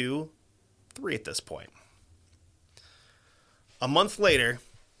he's up to 3 at this point. A month later,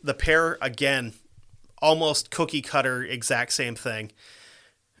 the pair, again, almost cookie cutter, exact same thing,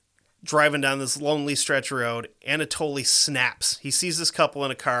 driving down this lonely stretch of road. Anatoly snaps. He sees this couple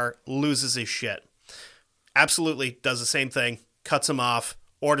in a car, loses his shit. Absolutely does the same thing, cuts him off,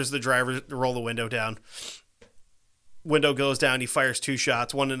 orders the driver to roll the window down. Window goes down, he fires 2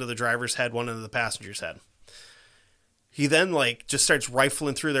 shots, one into the driver's head, one into the passenger's head. He then just starts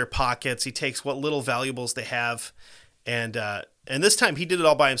rifling through their pockets. He takes what little valuables they have, and this time he did it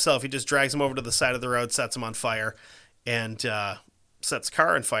all by himself. He just drags them over to the side of the road, sets them on fire, and sets the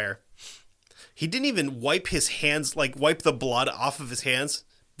car on fire. He didn't even wipe his hands, wipe the blood off of his hands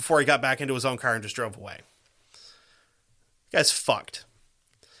before he got back into his own car and just drove away. The guy's fucked.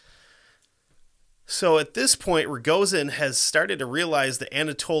 So at this point, Rogozin has started to realize that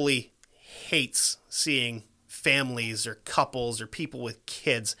Anatoly hates seeing families or couples or people with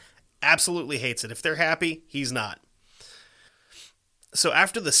kids. Absolutely hates it. If they're happy, he's not. So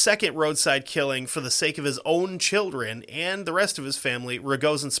after the second roadside killing, for the sake of his own children and the rest of his family,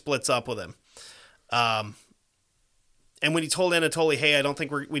 Rogozin splits up with him. And when he told Anatoly, hey, I don't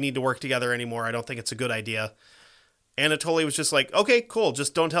think we need to work together anymore, I don't think it's a good idea, Anatoly was just like, okay, cool,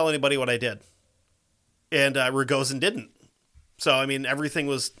 just don't tell anybody what I did. And Rogozin didn't. So, I mean, everything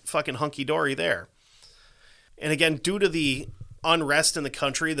was fucking hunky-dory there. And again, due to the unrest in the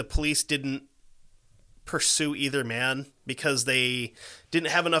country, the police didn't pursue either man because they didn't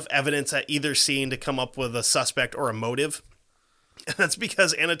have enough evidence at either scene to come up with a suspect or a motive. And that's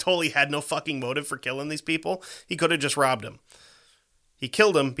because Anatoly had no fucking motive for killing these people. He could have just robbed him. He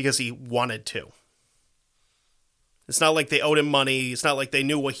killed him because he wanted to. It's not like they owed him money. It's not like they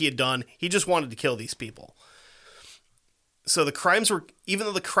knew what he had done. He just wanted to kill these people. So even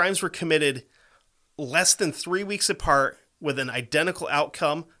though the crimes were committed less than 3 weeks apart with an identical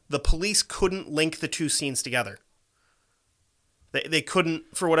outcome, the police couldn't link the 2 scenes together. They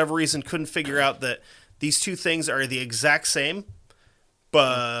couldn't, for whatever reason, couldn't figure out that these 2 things are the exact same,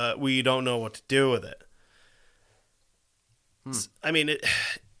 but we don't know what to do with it. I mean,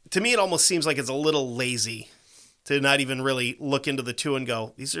 to me, it almost seems like it's a little lazy to not even really look into the 2 and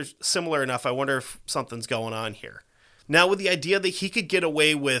go, these are similar enough. I wonder if something's going on here. Now, with the idea that he could get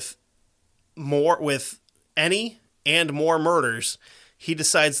away with any and more murders, he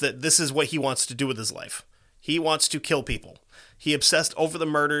decides that this is what he wants to do with his life. He wants to kill people. He obsessed over the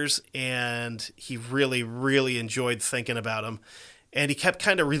murders, and he really, really enjoyed thinking about them. And he kept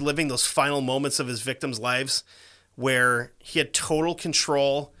kind of reliving those final moments of his victims' lives where he had total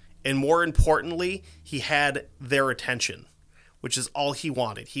control, and more importantly, he had their attention, which is all he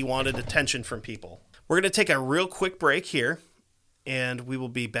wanted. He wanted attention from people. We're going to take a real quick break here, and we will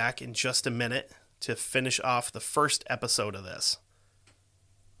be back in just a minute to finish off the first episode of this.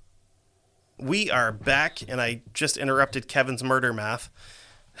 We are back, and I just interrupted Kevin's murder math.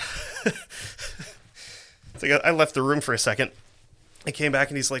 It's like I left the room for a second. I came back,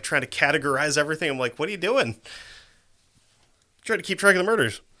 and he's like trying to categorize everything. I'm like, what are you doing? Trying to keep track of the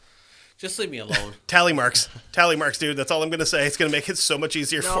murders. Just leave me alone. Tally marks, dude. That's all I'm going to say. It's going to make it so much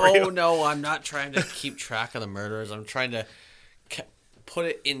easier for you. No, I'm not trying to keep track of the murders. I'm trying to put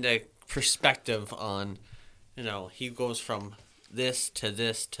it into perspective on, he goes from this to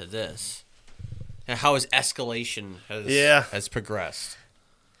this to this, and how his escalation has progressed.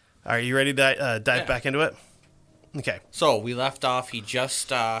 Are you ready to dive back into it? Okay. So we left off. He just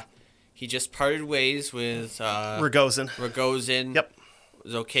parted ways with Rogozin. Yep.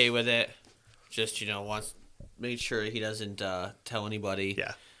 Was okay with it. Just wants made sure he doesn't tell anybody.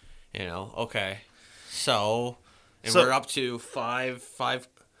 Yeah. Okay. So we're up to five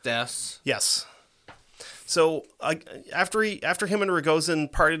deaths. Yes. So after him and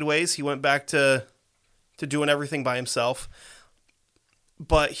Rogozin parted ways, he went back to doing everything by himself.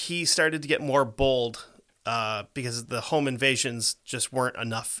 But he started to get more bold because the home invasions just weren't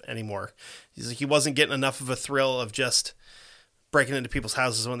enough anymore. He wasn't getting enough of a thrill of just breaking into people's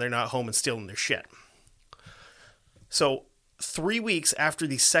houses when they're not home and stealing their shit. So 3 weeks after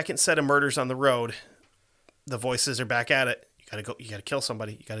the second set of murders on the road, the voices are back at it. You gotta go. You gotta kill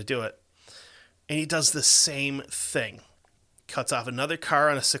somebody. You gotta do it. And he does the same thing. Cuts off another car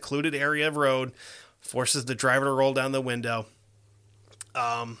on a secluded area of road, forces the driver to roll down the window.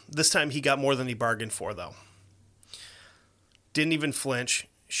 This time he got more than he bargained for, though. Didn't even flinch.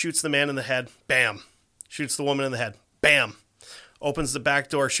 Shoots the man in the head. Bam. Shoots the woman in the head. Bam. Opens the back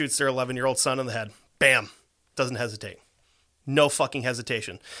door, shoots their 11-year-old son in the head. Bam. Doesn't hesitate. No fucking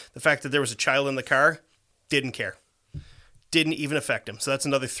hesitation. The fact that there was a child in the car, didn't care. Didn't even affect him. So that's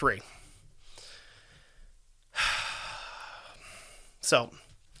another 3. So,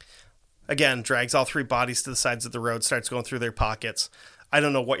 again, drags all 3 bodies to the sides of the road, starts going through their pockets. I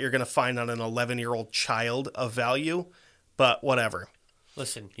don't know what you're going to find on an 11-year-old child of value, but whatever.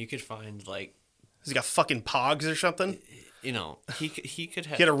 Listen, you could find, like... Has he got fucking pogs or something? You know, he could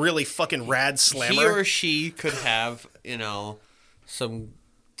have... He had a really fucking rad slammer. He or she could have, you know, some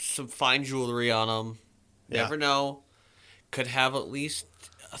fine jewelry on him. Never know. Could have at least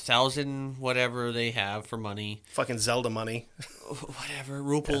 1,000 whatever they have for money. Fucking Zelda money. Whatever,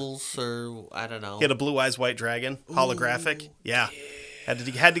 ruples or I don't know. He had a Blue Eyes White Dragon, holographic. Yeah. Had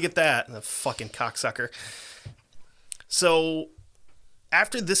to get that. The fucking cocksucker. So,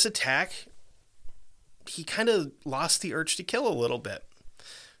 after this attack, he kind of lost the urge to kill a little bit.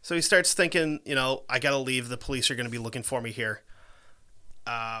 So he starts thinking, you know, I gotta leave. The police are gonna be looking for me here.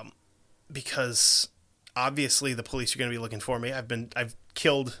 Because obviously the police are gonna be looking for me. I've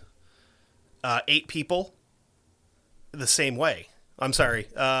killed 8 people the same way. I'm sorry,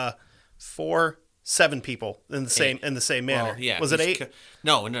 7 people in the same manner. Well, yeah, was it 8?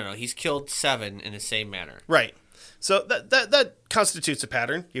 No. He's killed 7 in the same manner. Right. So that constitutes a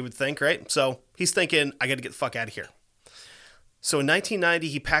pattern, you would think, right? So he's thinking, I got to get the fuck out of here. So in 1990,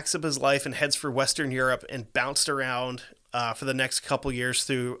 he packs up his life and heads for Western Europe and bounced around for the next couple years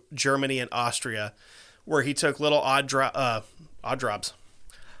through Germany and Austria, where he took little odd jobs.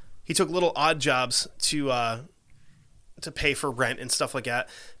 He took little odd jobs to pay for rent and stuff like that,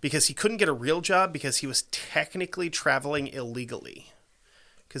 because he couldn't get a real job because he was technically traveling illegally,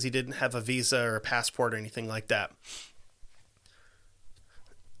 because he didn't have a visa or a passport or anything like that.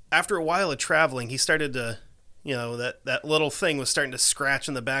 After a while of traveling, he started to, you know, that little thing was starting to scratch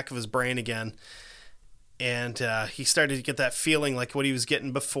in the back of his brain again. And he started to get that feeling like what he was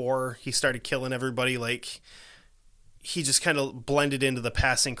getting before he started killing everybody. Like, he just kind of blended into the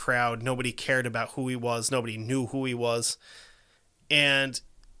passing crowd. Nobody cared about who he was. Nobody knew who he was. And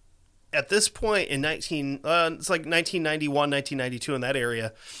at this point in it's like 1991, 1992, in that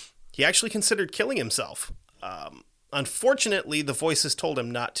area, he actually considered killing himself. Unfortunately, the voices told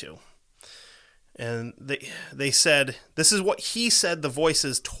him not to. And they said, this is what he said the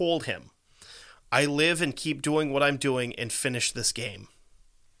voices told him. I live and keep doing what I'm doing and finish this game.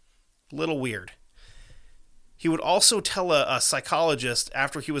 Little weird. He would also tell a psychologist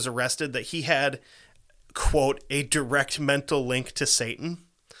after he was arrested that he had, quote, a direct mental link to Satan.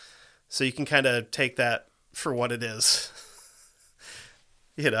 So you can kind of take that for what it is.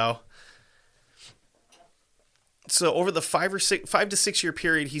 You know. So over the 5 to 6 year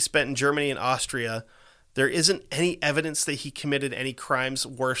period he spent in Germany and Austria, there isn't any evidence that he committed any crimes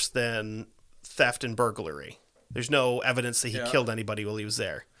worse than theft and burglary. There's no evidence that he killed anybody while he was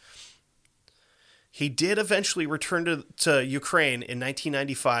there. He did eventually return to Ukraine in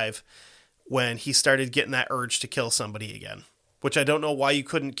 1995 when he started getting that urge to kill somebody again, which I don't know why you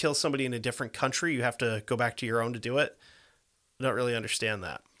couldn't kill somebody in a different country. You have to go back to your own to do it. I don't really understand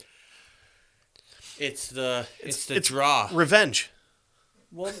that. It's the draw. Revenge.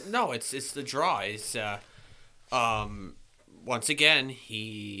 Well, no, it's the draw. It's once again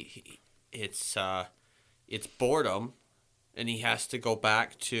it's boredom, and he has to go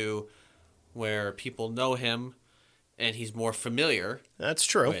back to where people know him and he's more familiar. That's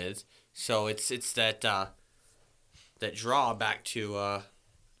true. With. So it's that draw back to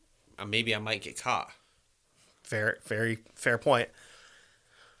maybe I might get caught. Very fair point.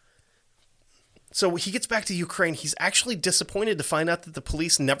 So he gets back to Ukraine. He's actually disappointed to find out that the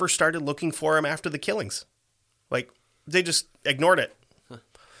police never started looking for him after the killings. Like, they just ignored it. Huh.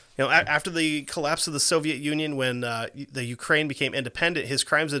 You know, after the collapse of the Soviet Union, when the Ukraine became independent, his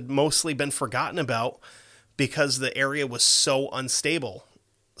crimes had mostly been forgotten about because the area was so unstable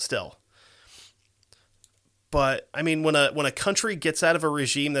still. But, I mean, when a country gets out of a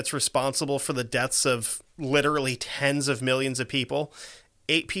regime that's responsible for the deaths of literally tens of millions of people,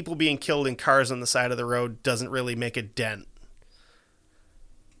 8 people being killed in cars on the side of the road doesn't really make a dent.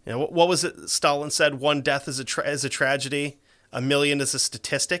 You know, what was it Stalin said? 1 death is a tragedy, 1 million is a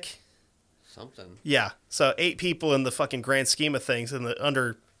statistic. Something. Yeah. So 8 people in the fucking grand scheme of things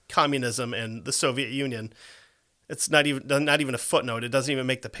under communism and the Soviet Union, it's not even a footnote. It doesn't even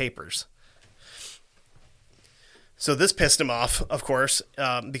make the papers. So this pissed him off, of course,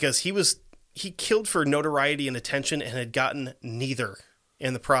 because he killed for notoriety and attention and had gotten neither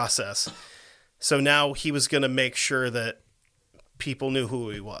in the process. So now he was going to make sure that people knew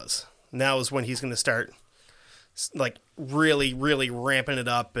who he was. Now is when he's going to start like really, really ramping it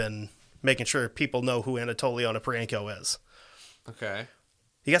up and making sure people know who Anatoly Onoprienko is. Okay.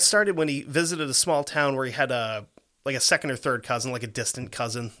 He got started when he visited a small town where he had a second or third cousin, like a distant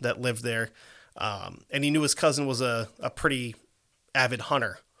cousin that lived there. And he knew his cousin was a pretty avid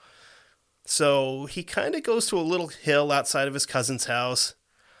hunter. So he kind of goes to a little hill outside of his cousin's house.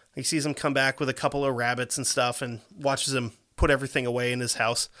 He sees him come back with a couple of rabbits and stuff and watches him put everything away in his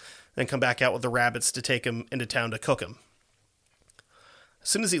house and come back out with the rabbits to take him into town to cook him. As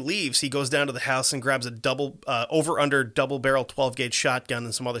soon as he leaves, he goes down to the house and grabs a over-under double-barrel 12-gauge shotgun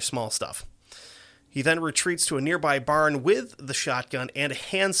and some other small stuff. He then retreats to a nearby barn with the shotgun and a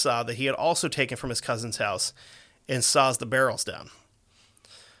handsaw that he had also taken from his cousin's house and saws the barrels down.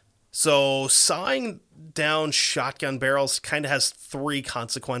 So sawing down shotgun barrels kind of has three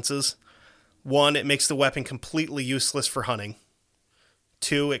consequences. One, it makes the weapon completely useless for hunting.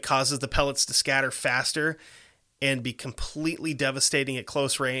 Two, it causes the pellets to scatter faster and be completely devastating at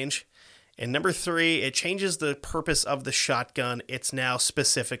close range. And number three, it changes the purpose of the shotgun. It's now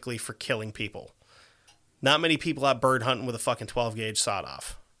specifically for killing people. Not many people out bird hunting with a fucking 12-gauge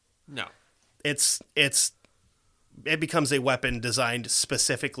sawed-off. No. It becomes a weapon designed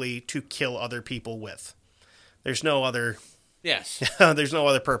specifically to kill other people with. There's no other... Yes. There's no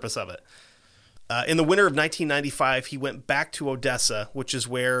other purpose of it. In the winter of 1995, he went back to Odessa, which is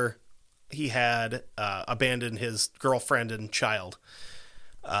where he had abandoned his girlfriend and child.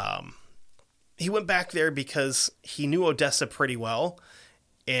 He went back there because he knew Odessa pretty well,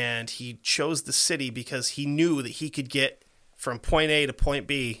 and he chose the city because he knew that he could get from point A to point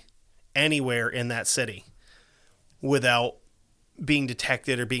B anywhere in that city without being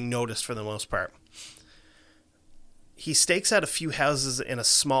detected or being noticed for the most part. He stakes out a few houses in a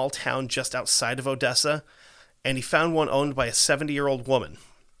small town just outside of Odessa, and he found one owned by a 70-year-old woman.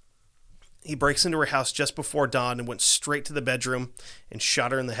 He breaks into her house just before dawn and went straight to the bedroom and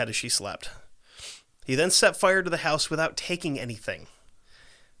shot her in the head as she slept. He then set fire to the house without taking anything.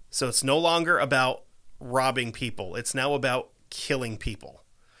 So it's no longer about robbing people. It's now about killing people.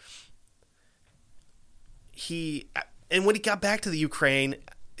 And when he got back to the Ukraine,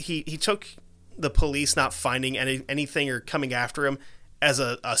 he took the police not finding anything or coming after him as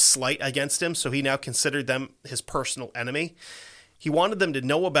a slight against him, so he now considered them his personal enemy. He wanted them to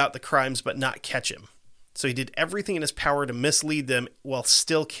know about the crimes but not catch him. So he did everything in his power to mislead them while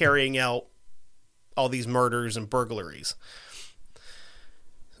still carrying out all these murders and burglaries.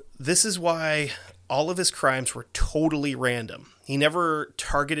 This is why all of his crimes were totally random. He never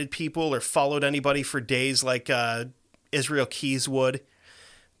targeted people or followed anybody for days like Israel Keys would,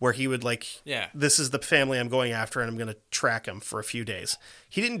 where he would this is the family I'm going after and I'm going to track him for a few days.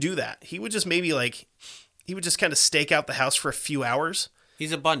 He didn't do that. He would just he would just kind of stake out the house for a few hours.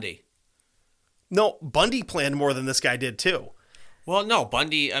 He's a Bundy. No, Bundy planned more than this guy did too. Well, no,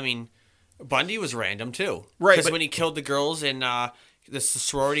 Bundy was random too. Right. Because when he killed the girls in the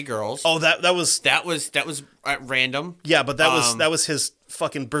sorority girls. Oh, that was random. Yeah, but that was his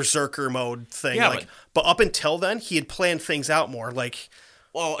fucking berserker mode thing. Yeah, but up until then, he had planned things out more.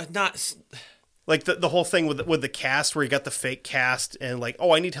 Well, not like the whole thing with the cast where he got the fake cast and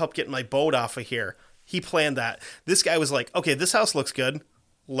I need help getting my boat off of here. He planned that. This guy was like, okay, this house looks good.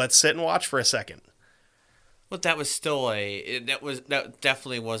 Let's sit and watch for a second. But that was still that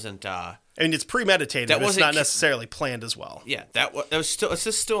definitely wasn't. I mean, it's premeditated. But it's not necessarily planned as well. Yeah, it's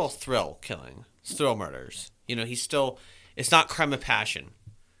just still a thrill killing, thrill murders. It's not crime of passion.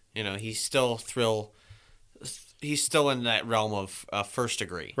 He's still thrill. He's still in that realm of first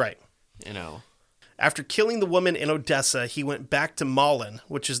degree. Right. After killing the woman in Odessa, he went back to Malin,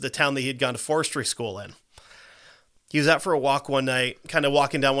 which is the town that he had gone to forestry school in. He was out for a walk one night, kind of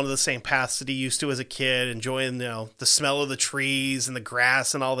walking down one of the same paths that he used to as a kid, enjoying, the smell of the trees and the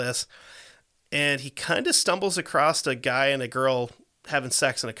grass and all this. And he kind of stumbles across a guy and a girl having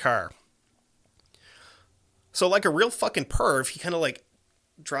sex in a car. So like a real fucking perv, he kind of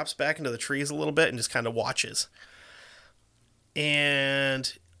drops back into the trees a little bit and just kind of watches.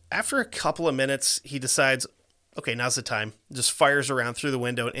 And after a couple of minutes, he decides, okay, now's the time. Just fires around through the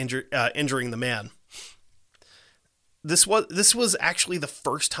window and injuring the man. This was actually the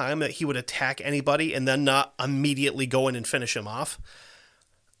first time that he would attack anybody and then not immediately go in and finish him off.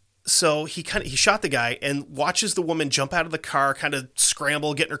 So he shot the guy and watches the woman jump out of the car, kind of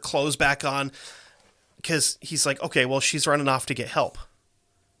scramble, getting her clothes back on, because he's like, okay, well, she's running off to get help.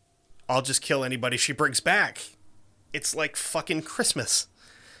 I'll just kill anybody she brings back. It's like fucking Christmas.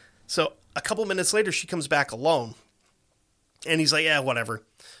 So a couple minutes later, she comes back alone. And he's like, yeah, whatever.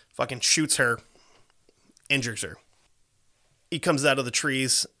 Fucking shoots her, injures her. He comes out of the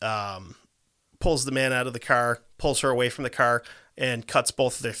trees, pulls the man out of the car, pulls her away from the car, and cuts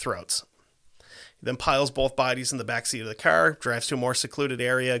both of their throats. He then piles both bodies in the backseat of the car, drives to a more secluded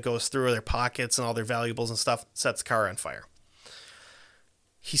area, goes through their pockets and all their valuables and stuff, sets the car on fire.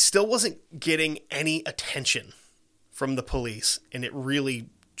 He still wasn't getting any attention from the police, and it really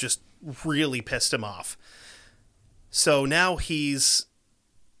pissed him off. So now he's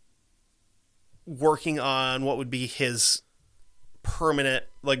working on what would be his permanent,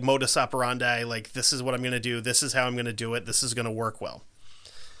 like, modus operandi, like, this is what I'm going to do, this is how I'm going to do it, this is going to work well.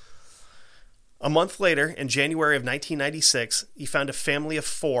 A month later, in January of 1996, he found a family of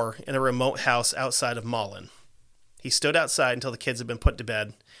 4 in a remote house outside of Malin. He stood outside until the kids had been put to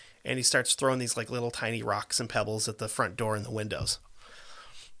bed, and he starts throwing these like little tiny rocks and pebbles at the front door and the windows.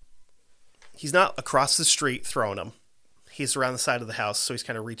 He's not across the street throwing them. He's around the side of the house, so he's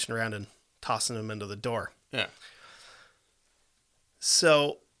kind of reaching around and tossing them into the door. Yeah.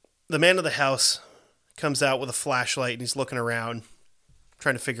 So the man of the house comes out with a flashlight, and he's looking around,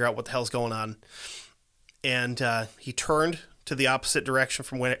 trying to figure out what the hell's going on. And he turned to the opposite direction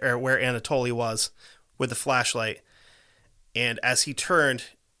from where Anatoly was with the flashlight. And as he turned,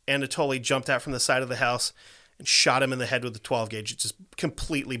 Anatoly jumped out from the side of the house and shot him in the head with the 12 gauge. It just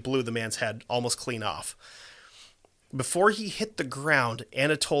completely blew the man's head almost clean off. Before he hit the ground,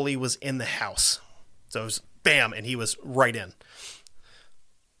 Anatoly was in the house. So it was bam, and he was right in.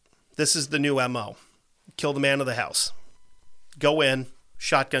 This is the new MO. Kill the man of the house. Go in,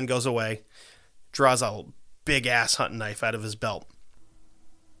 shotgun goes away, draws a big-ass hunting knife out of his belt.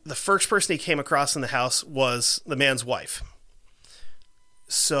 The first person he came across in the house was the man's wife.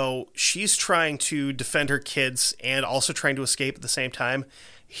 So she's trying to defend her kids and also trying to escape at the same time.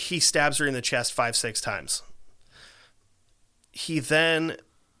 He stabs her in the chest 5-6 times. He then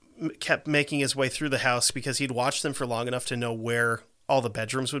kept making his way through the house because he'd watched them for long enough to know where all the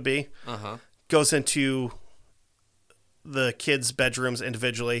bedrooms would be. Goes into the kids' bedrooms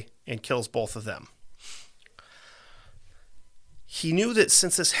individually and kills both of them. He knew that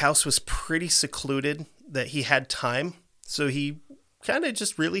since this house was pretty secluded that he had time, so he kind of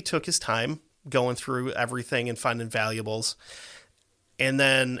just really took his time going through everything and finding valuables. And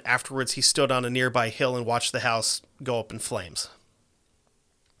then afterwards he stood on a nearby hill and watched the house go up in flames.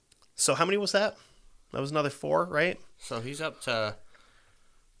 So how many was that? That was another 4, right? So he's up to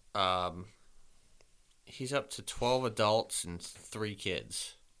 12 adults and 3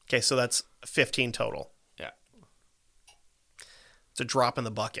 kids. Okay, so that's 15 total. Yeah. It's a drop in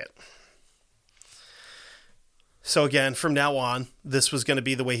the bucket. So again, from now on, this was going to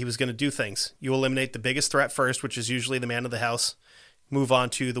be the way he was going to do things. You eliminate the biggest threat first, which is usually the man of the house. Move on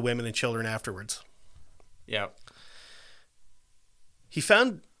to the women and children afterwards. Yeah. He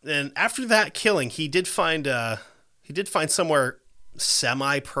found, and after that killing, he did find somewhere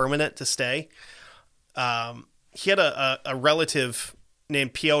semi-permanent to stay. He had a relative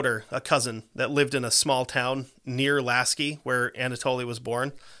named Pyotr, a cousin, that lived in a small town near Lasky, where Anatoly was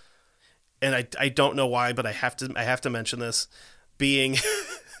born. And I don't know why, but I have to mention this. Being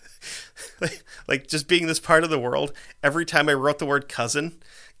like just being this part of the world, every time I wrote the word cousin,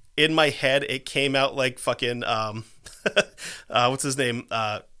 in my head it came out like fucking what's his name?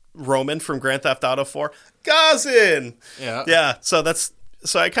 Roman from Grand Theft Auto 4. Cousin! Yeah. Yeah. So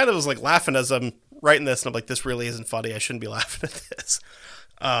I kind of was like laughing as I'm writing this, and I'm like, this really isn't funny. I shouldn't be laughing at this.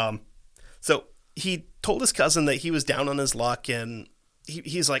 So he told his cousin that he was down on his luck, and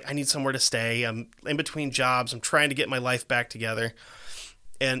he's like, I need somewhere to stay. I'm in between jobs. I'm trying to get my life back together.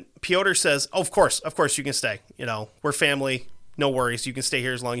 And Pyotr says, oh, of course you can stay. You know, we're family. No worries. You can stay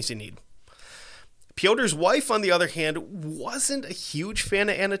here as long as you need. Pyotr's wife, on the other hand, wasn't a huge fan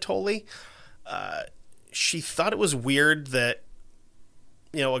of Anatoly. She thought it was weird that,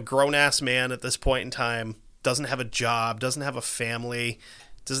 you know, a grown-ass man at this point in time doesn't have a job, doesn't have a family,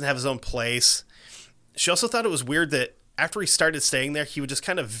 doesn't have his own place. She also thought it was weird that after he started staying there, he would just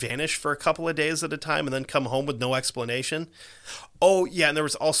kind of vanish for a couple of days at a time and then come home with no explanation. Oh, yeah, and there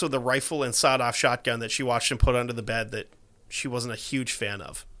was also the rifle and sawed-off shotgun that she watched him put under the bed that she wasn't a huge fan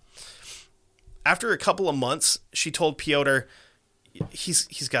of. After a couple of months, she told Pyotr,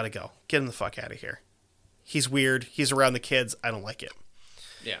 he's got to go. Get him the fuck out of here. He's weird. He's around the kids. I don't like it.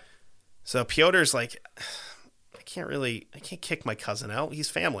 Yeah. So Pyotr's like, I can't kick my cousin out. He's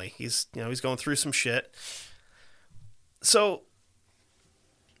family. He's going through some shit. So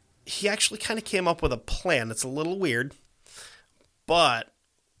he actually kind of came up with a plan. It's a little weird, but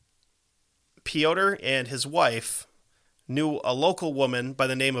Pyotr and his wife knew a local woman by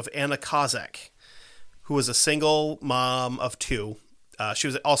the name of Anna Kozak, who was a single mom of 2. She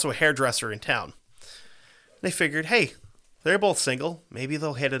was also a hairdresser in town. They figured, hey, they're both single. Maybe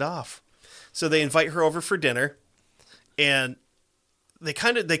they'll hit it off. So they invite her over for dinner, and they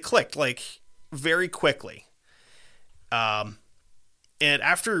clicked like very quickly. And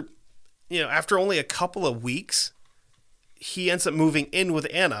after only a couple of weeks, he ends up moving in with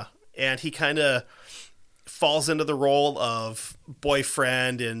Anna, and he kind of falls into the role of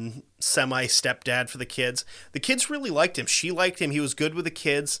boyfriend and semi-stepdad for the kids. The kids really liked him. She liked him. He was good with the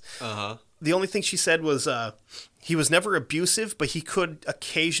kids. Uh-huh. The only thing she said was he was never abusive, but he could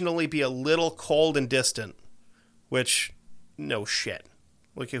occasionally be a little cold and distant, which, no shit.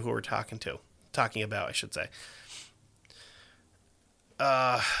 Look at who we're talking about, I should say.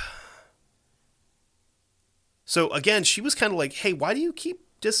 So again, she was kind of like, hey, why do you keep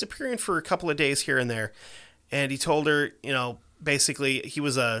disappearing for a couple of days here and there? And he told her, basically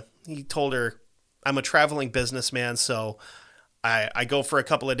he told her, I'm a traveling businessman, so I go for a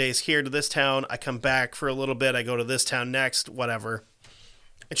couple of days here to this town, I come back for a little bit, I go to this town next, whatever.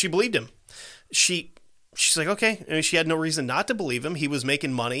 And she believed him. She's like, okay. I mean, she had no reason not to believe him. He was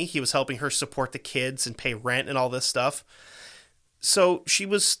making money. He was helping her support the kids and pay rent and all this stuff. So she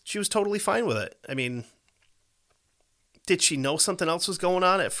was totally fine with it. I mean, did she know something else was going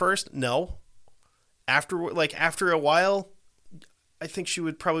on at first? No. After a while, I think she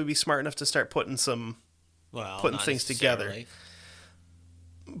would probably be smart enough to start putting things together.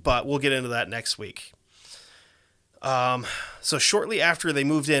 But we'll get into that next week. So shortly after they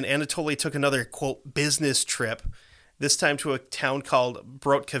moved in, Anatoly took another, quote, business trip, this time to a town called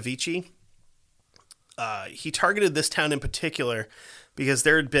Brotkovichi. He targeted this town in particular because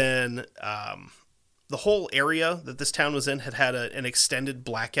there had been the whole area that this town was in had an extended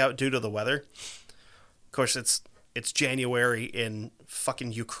blackout due to the weather. Of course, it's January in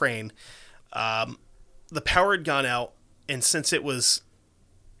fucking Ukraine. The power had gone out, and since it was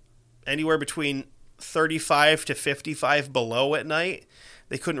anywhere between 35 to 55 below at night,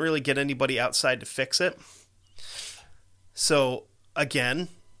 they couldn't really get anybody outside to fix it. So, again,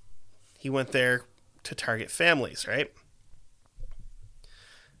 he went there to target families, right?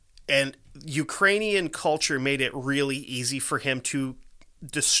 And Ukrainian culture made it really easy for him to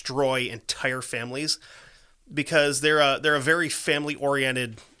destroy entire families because they're a very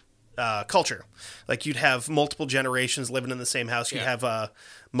family-oriented culture. Like, you'd have multiple generations living in the same house. You'd have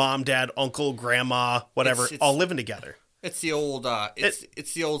mom, dad, uncle, grandma, whatever, all living together. It's the old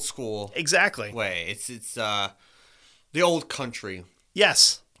it's the old school exactly way. It's the old country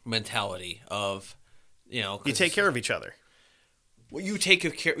mentality of you take care of each other. Well, you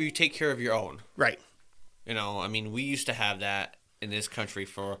take care of your own. Right. I mean, we used to have that in this country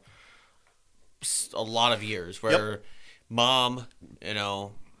for a lot of years where mom,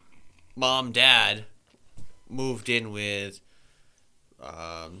 dad moved in with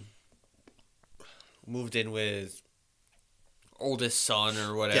oldest son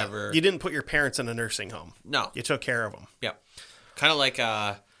or whatever. Yeah. You didn't put your parents in a nursing home. No. You took care of them. Yeah. Kind of like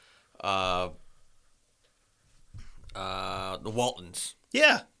the Waltons.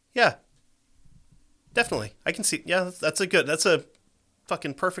 Yeah. Yeah. Definitely. I can see. Yeah, that's a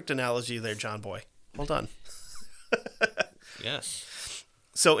fucking perfect analogy there, John Boy. Hold on. Yes.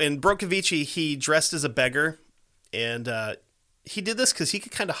 So in Brotkovichi, he dressed as a beggar, and he did this because he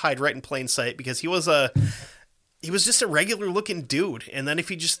could kind of hide right in plain sight because he was just a regular looking dude. And then if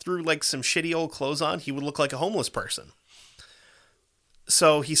he just threw like some shitty old clothes on, he would look like a homeless person.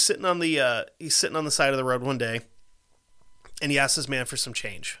 So he's sitting on the side of the road one day, and he asks his man for some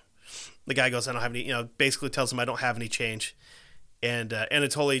change. The guy goes, I don't have any, basically tells him I don't have any change. And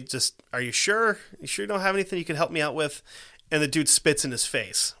Anatoly just, are you sure? You sure you don't have anything you can help me out with? And the dude spits in his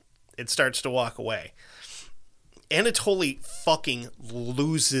face. It starts to walk away. Anatoly fucking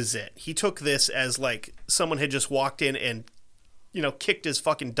loses it. He took this as like someone had just walked in and, kicked his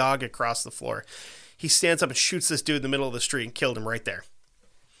fucking dog across the floor. He stands up and shoots this dude in the middle of the street and killed him right there.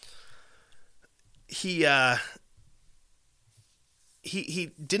 He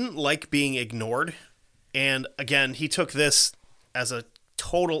didn't like being ignored. And again, he took this as a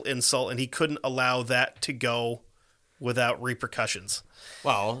total insult, and he couldn't allow that to go without repercussions.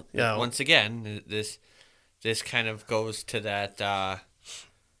 Well, once again, this kind of goes to that.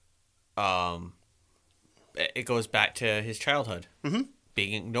 It goes back to his childhood,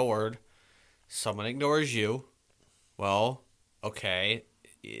 being ignored. Someone ignores you. Well, okay,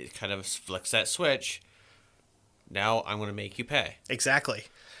 it kind of flicks that switch. Now I'm going to make you pay. Exactly.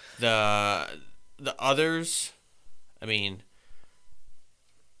 The others, I mean,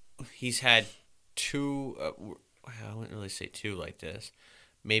 he's had two. I wouldn't really say two like this.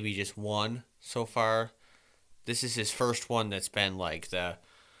 Maybe just one so far. This is his first one that's been like the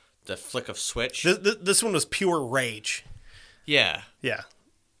flick of switch. This one was pure rage. Yeah. Yeah.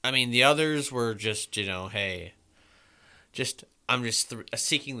 I mean, the others were just, hey, I'm just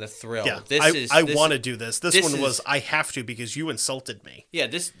seeking the thrill. Yeah, This I want to do this. This one is- was I have to because you insulted me. Yeah,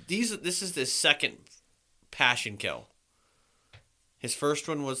 this is the second passion kill. His first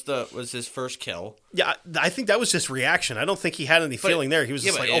one was his first kill. Yeah, I think that was just reaction. I don't think he had any feeling there. He was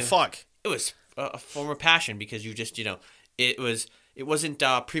just but like, oh, fuck. It was a form of passion because you just, it wasn't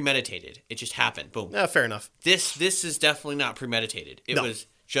premeditated. It just happened. Boom. Yeah, fair enough. This is definitely not premeditated. It No. was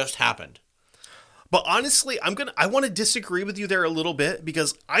just happened. But honestly, I want to disagree with you there a little bit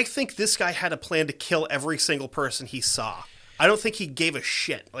because I think this guy had a plan to kill every single person he saw. I don't think he gave a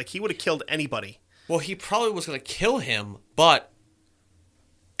shit. Like, he would have killed anybody. Well, he probably was going to kill him, but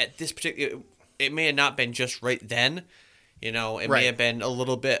at this particular, it may have not been just right then. It Right. may have been a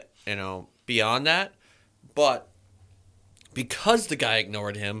little bit, beyond that. But because the guy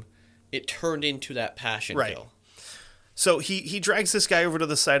ignored him, it turned into that passion Right. kill. So he drags this guy over to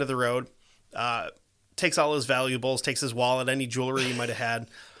the side of the road, takes all his valuables, takes his wallet, any jewelry he might have had,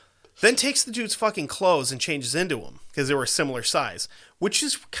 then takes the dude's fucking clothes and changes into them because they were a similar size, which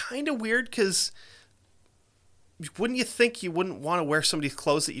is kind of weird because wouldn't you think you wouldn't want to wear somebody's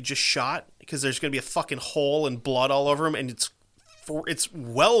clothes that you just shot because there's going to be a fucking hole and blood all over them and it's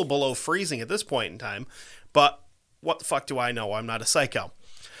well below freezing at this point in time, but what the fuck do I know? I'm not a psycho.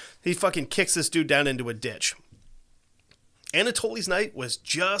 He fucking kicks this dude down into a ditch. Anatoly's night was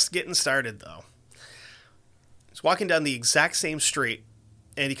just getting started, though. He's walking down the exact same street,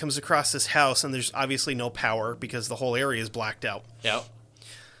 and he comes across this house, and there's obviously no power because the whole area is blacked out. Yep.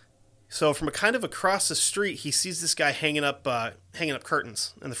 So from kind of across the street, he sees this guy hanging up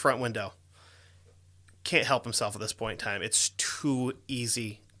curtains in the front window. Can't help himself at this point in time. It's too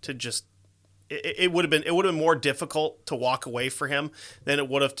easy to just. It would have been more difficult to walk away for him than it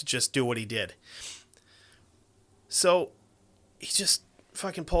would have to just do what he did. So he just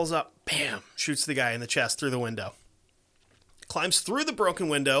fucking pulls up, bam, shoots the guy in the chest through the window. Climbs through the broken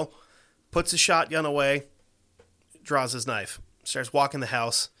window, puts his shotgun away, draws his knife, starts walking the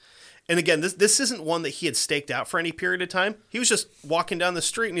house. And again, this isn't one that he had staked out for any period of time. He was just walking down the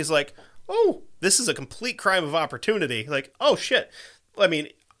street and he's like, oh, this is a complete crime of opportunity. Like, oh shit. I mean,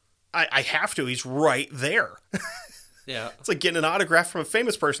 I have to. He's right there. Yeah. It's like getting an autograph from a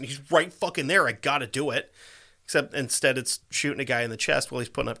famous person. He's right fucking there. I gotta do it. Except instead it's shooting a guy in the chest while he's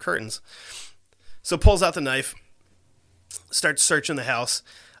putting up curtains. So pulls out the knife, starts searching the house.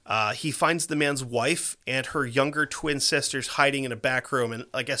 He finds the man's wife and her younger twin sisters hiding in a back room. And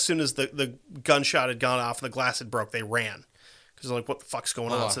like as soon as the gunshot had gone off and the glass had broke, they ran. Because they're like, what the fuck's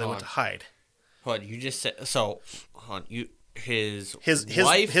going on? So they went to hide. Hold on, you just said so. Hold on, his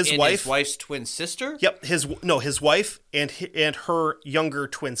wife and his wife's twin sister. Yep, his wife and her younger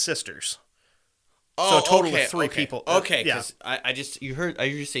twin sisters. Oh, so a total of three people. Okay, yeah. because I heard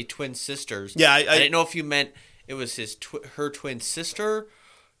you say twin sisters. Yeah, I didn't know if you meant it was her twin sister,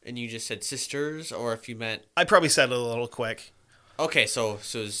 and you just said sisters, or if you meant I probably said it a little quick. Okay, so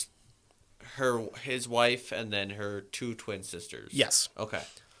it's his wife and then her two twin sisters. Yes. Okay.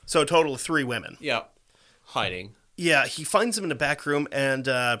 So a total of three women. Yeah, hiding. Yeah, he finds them in a back room, and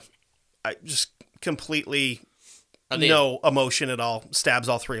I just completely no emotion at all. Stabs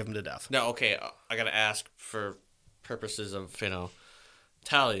all three of them to death. No, okay. I gotta ask for purposes of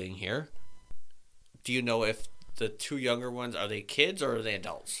tallying here. Do you know if the two younger ones are they kids or are they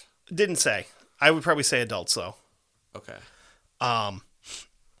adults? Didn't say. I would probably say adults though. Okay.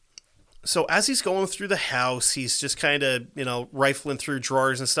 So as he's going through the house, he's just kind of rifling through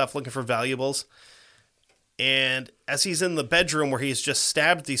drawers and stuff, looking for valuables. And as he's in the bedroom where he's just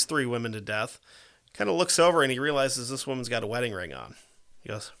stabbed these three women to death, kind of looks over and he realizes this woman's got a wedding ring on. He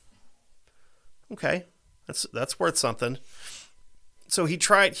goes, okay, that's worth something. So he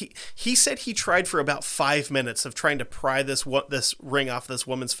tried. He said he tried for about 5 minutes of trying to pry this ring off this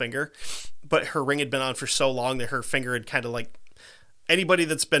woman's finger, but her ring had been on for so long that her finger had kind of like anybody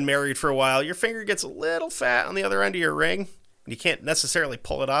that's been married for a while. Your finger gets a little fat on the other end of your ring. You can't necessarily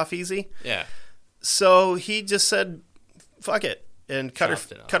pull it off easy. Yeah. So he just said, "Fuck it," and cut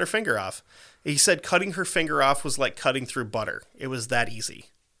her finger off. He said cutting her finger off was like cutting through butter. It was that easy.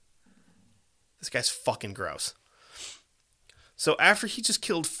 This guy's fucking gross. So after he just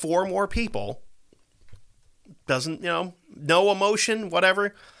killed 4 more people, doesn't, no emotion,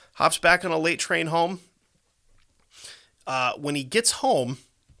 whatever, hops back on a late train home. When he gets home,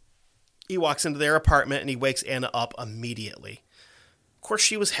 he walks into their apartment and he wakes Anna up immediately. Of course,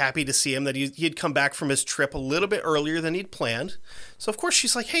 she was happy to see him, that he had come back from his trip a little bit earlier than he'd planned. So, of course,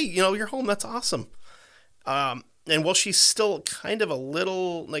 she's like, hey, you're home. That's awesome. And while she's still kind of a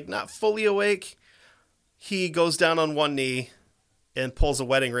little, like, not fully awake, he goes down on one knee, and pulls a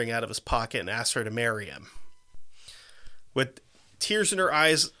wedding ring out of his pocket and asks her to marry him. With tears in her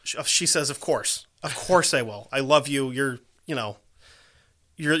eyes, she says, "Of course I will. I love you. You're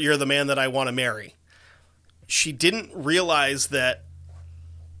the man that I want to marry." She didn't realize that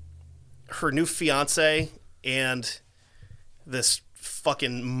her new fiance and this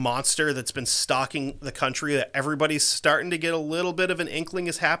fucking monster that's been stalking the country, that everybody's starting to get a little bit of an inkling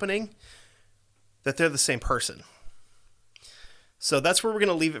is happening, that they're the same person. So that's where we're going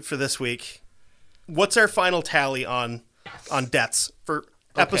to leave it for this week. What's our final tally on deaths for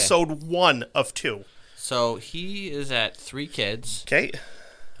episode 1 of 2? So he is at 3 kids. Okay.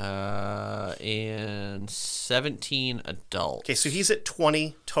 And 17 adults. Okay, so he's at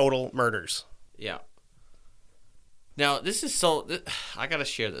 20 total murders. Yeah. Now, this is I got to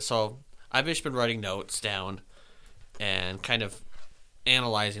share this. So I've just been writing notes down and kind of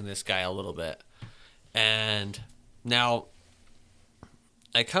analyzing this guy a little bit. And now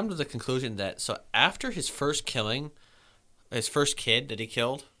I come to the conclusion that, so after his first killing, his first kid that he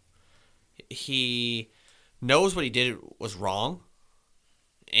killed, he knows what he did was wrong,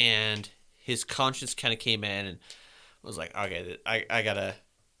 and his conscience kind of came in and was like, okay, I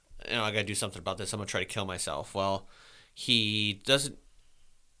gotta do something about this. I'm gonna try to kill myself. Well, he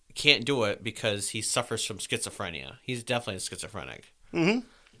can't do it because he suffers from schizophrenia. He's definitely schizophrenic. Mm-hmm.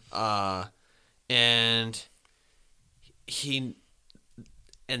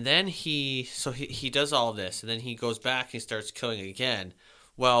 And then he does all this, and then he goes back and he starts killing again.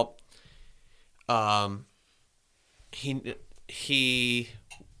 Well, he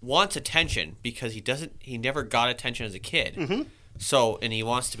wants attention because he never got attention as a kid. Mm-hmm. So, and he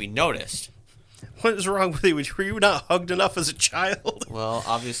wants to be noticed. What is wrong with you? Were you not hugged enough as a child? Well,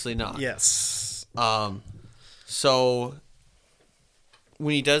 obviously not. Yes. So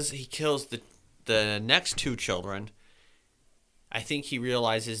when he kills the next 2 children, I think he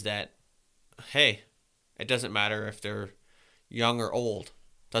realizes that, hey, it doesn't matter if they're young or old.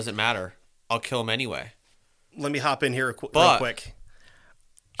 Doesn't matter. I'll kill them anyway. Let me hop in here real quick.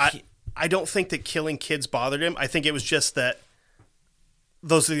 I don't think that killing kids bothered him. I think it was just that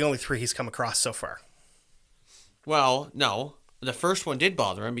those are the only 3 he's come across so far. Well, no. The first one did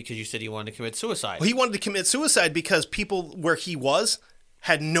bother him because you said he wanted to commit suicide. Well, he wanted to commit suicide because people where he was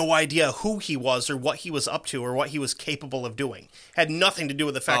had no idea who he was or what he was up to or what he was capable of doing. Had nothing to do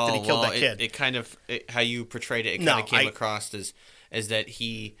with the fact that he killed that kid. It kind of, how you portrayed it, came across as that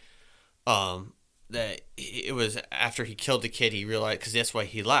he, that it was after he killed the kid, he realized, because that's why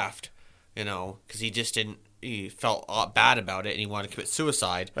he left, because he felt bad about it and he wanted to commit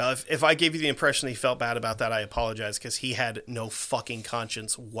suicide. Well, if I gave you the impression that he felt bad about that, I apologize, because he had no fucking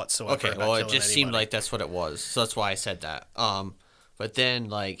conscience whatsoever. Okay, well, it just seemed like that's what it was. So that's why I said that. But then,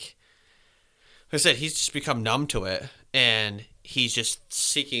 like I said, he's just become numb to it, and he's just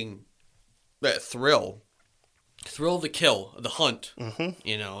seeking that thrill of the kill, the hunt, and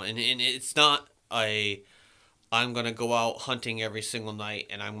it's not I'm going to go out hunting every single night,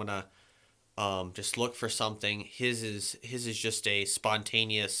 and I'm going to just look for something. His is just a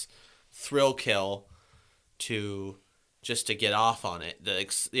spontaneous thrill kill to get off on it.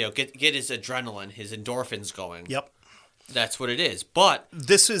 Get his adrenaline, his endorphins going. Yep. That's what it is. But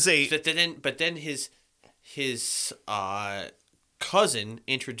this is but then his cousin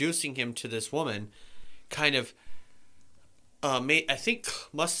introducing him to this woman kind of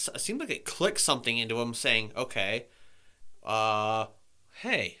seemed like it clicked something into him, saying, okay,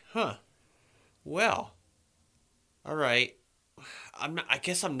 hey, well, all right, I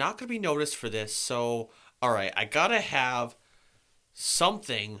guess I'm not gonna be noticed for this, so all right, I gotta have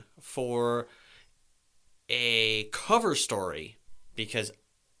something for a cover story, because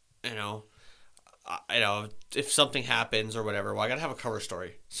if something happens or whatever, well, I gotta have a cover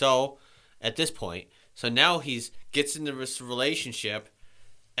story. So at this point, now he's gets into this relationship,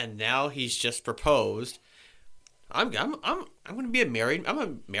 and now he's just proposed. I'm gonna be a married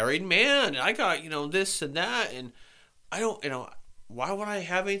man, and I got this and that, and I don't why would I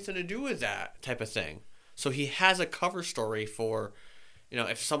have anything to do with that type of thing. So he has a cover story for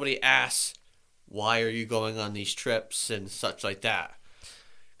if somebody asks, why are you going on these trips and such like that?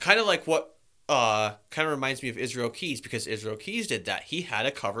 Kind of like what kind of reminds me of Israel Keys, because Israel Keys did that. He had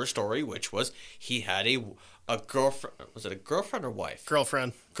a cover story, which was he had a girlfriend. Was it a girlfriend or wife?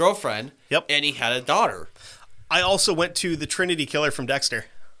 Girlfriend. Yep. And he had a daughter. I also went to the Trinity Killer from Dexter,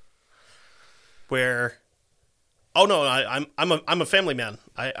 where, oh no, I'm a family man.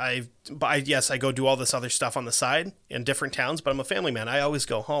 Yes, I go do all this other stuff on the side in different towns, but I'm a family man. I always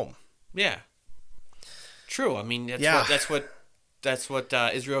go home. Yeah. True. I mean, that's what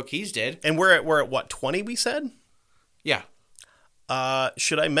Israel Keys did. And we're at what, 20 we said? Yeah.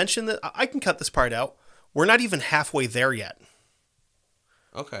 Should I mention that? I can cut this part out. We're not even halfway there yet.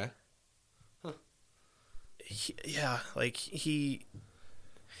 Okay. Well, yeah,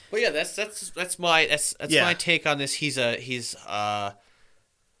 that's my take on this.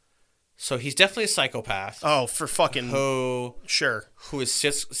 So he's definitely a psychopath. Oh, for fucking who sure. Is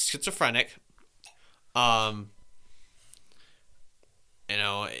schizophrenic.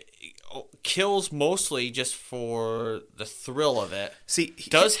 Kills mostly just for the thrill of it. See,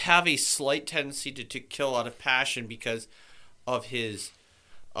 does have a slight tendency to kill out of passion because of his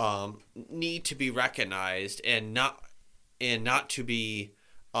need to be recognized and not to be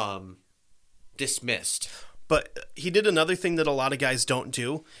dismissed. But he did another thing that a lot of guys don't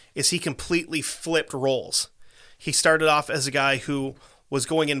do, is he completely flipped roles. He started off as a guy who was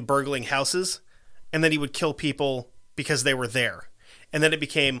going in burgling houses, and then he would kill people because they were there. And then it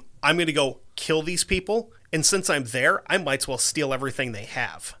became, I'm going to go kill these people, and since I'm there, I might as well steal everything they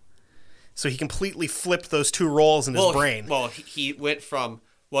have. So he completely flipped those two roles in his brain. He went from...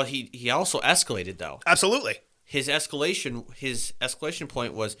 Well, he also escalated, though. Absolutely. His escalation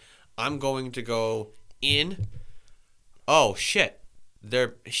point was, I'm going to go in. Oh, shit.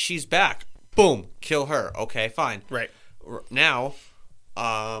 She's back. Boom. Kill her. Okay, fine. Right. Now,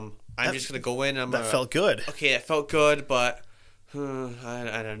 I'm just going to go in. That felt good. Okay, it felt good, but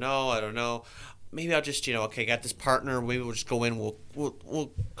I don't know. Maybe I'll just, okay, got this partner. Maybe we'll just go in.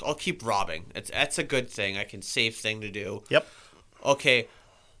 I'll keep robbing. That's a good thing. I can safe thing to do. Yep. Okay.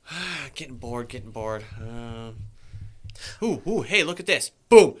 Getting bored. Hey, look at this.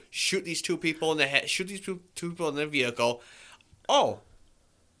 Boom. Shoot these two people in the head. Shoot these two people in the vehicle. Oh.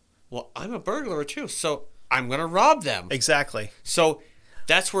 Well, I'm a burglar too, so I'm going to rob them. Exactly. So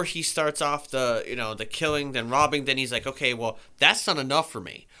that's where he starts off the killing, then robbing. Then he's like, okay, well, that's not enough for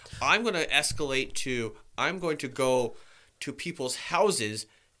me. I'm going to escalate to, I'm going to go to people's houses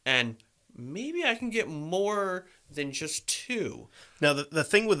and maybe I can get more than just two. Now, the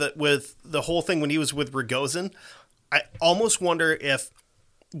thing with the whole thing when he was with Rogozin, I almost wonder if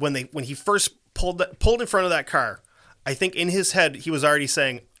when he first pulled in front of that car, I think in his head he was already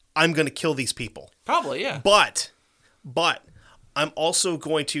saying, I'm going to kill these people. Probably, yeah. But I'm also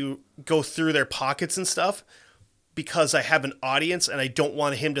going to go through their pockets and stuff because I have an audience and I don't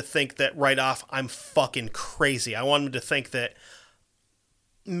want him to think that right off I'm fucking crazy. I want him to think that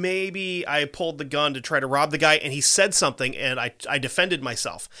maybe I pulled the gun to try to rob the guy and he said something and I defended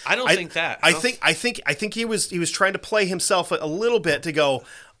myself. I don't think that. I think he was trying to play himself a little bit to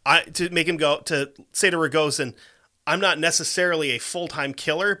make him go to say to Rogozin, I'm not necessarily a full-time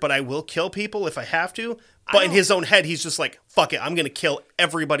killer, but I will kill people if I have to. But in his own head, he's just like, fuck it, I'm going to kill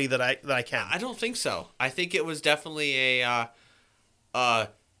everybody that I can. I don't think so. I think it was definitely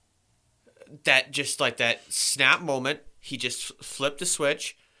that snap moment. He just flipped a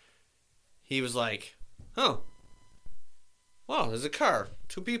switch. He was like, oh, wow, there's a car.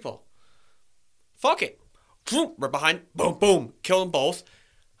 Two people. Fuck it. Right behind. Boom, boom. Kill them both.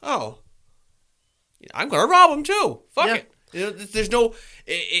 Oh. I'm going to rob them too. Fuck it. There's no...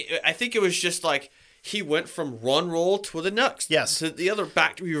 I think it was just like he went from one role to the next. Yes. To the other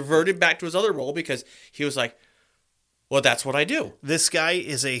he reverted back to his other role because he was like, well, that's what I do. This guy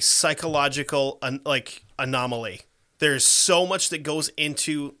is a psychological anomaly. There's so much that goes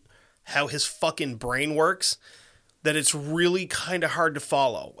into how his fucking brain works that it's really kind of hard to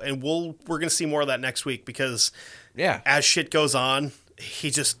follow. And we're going to see more of that next week because as shit goes on, he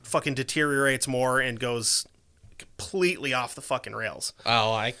just fucking deteriorates more and goes completely off the fucking rails.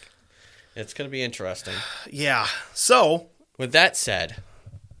 Oh, it's going to be interesting. Yeah. So, with that said,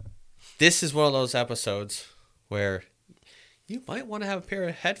 this is one of those episodes where you might want to have a pair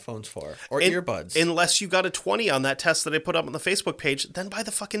of headphones or earbuds. Unless you got a 20 on that test that I put up on the Facebook page, then buy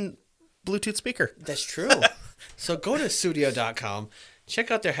the fucking Bluetooth speaker. That's true. So go to Sudio.com,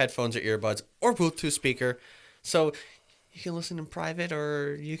 check out their headphones or earbuds or Bluetooth speaker. So you can listen in private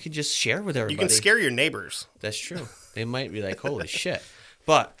or you can just share with everybody. You can scare your neighbors. That's true. They might be like, holy shit.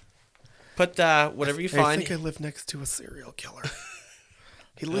 But put whatever you find. I think I live next to a serial killer.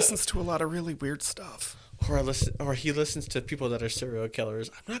 He listens to a lot of really weird stuff. Or he listens to people that are serial killers.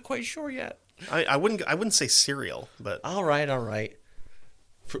 I'm not quite sure yet. I wouldn't say cereal, but all right.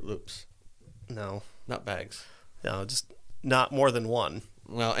 Fruit Loops. No. Nut bags. No, just not more than one.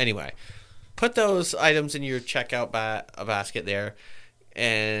 Well, anyway, put those items in your checkout basket there,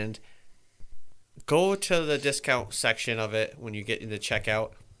 and go to the discount section of it when you get into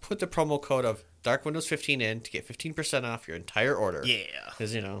checkout. Put the promo code of Dark Windows 15 in to get 15% off your entire order. Yeah.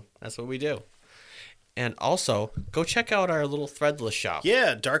 Because, that's what we do. And also, go check out our little Threadless shop.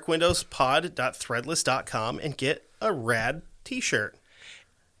 Yeah, darkwindowspod.threadless.com and get a rad t-shirt.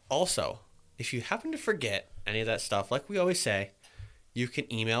 Also, if you happen to forget any of that stuff, like we always say, you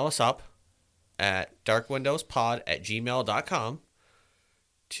can email us up at darkwindowspod@gmail.com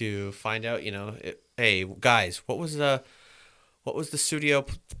to find out, hey guys, what was the studio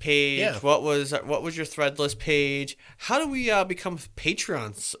page? Yeah. What was your Threadless page? How do we become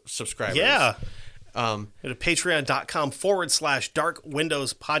Patreon subscribers? Yeah. Go to patreon.com/Dark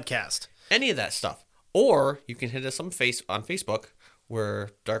Windows Podcast. Any of that stuff. Or you can hit us on Facebook.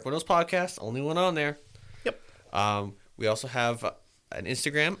 We're Dark Windows Podcast, only one on there. Yep. We also have an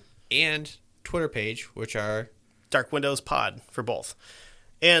Instagram and Twitter page, which are Dark Windows Pod for both.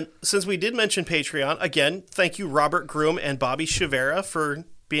 And since we did mention Patreon, again, thank you Robert Groom and Bobby Chivera for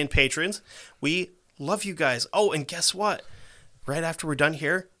being patrons. We love you guys. Oh, and guess what? Right after we're done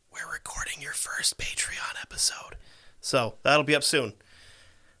here, we're recording your first Patreon episode. So that'll be up soon.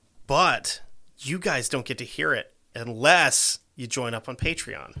 But you guys don't get to hear it unless you join up on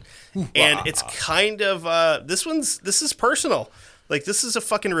Patreon. And it's kind of, this is personal. Like, this is a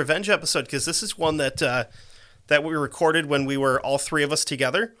fucking revenge episode because this is one that we recorded when we were all three of us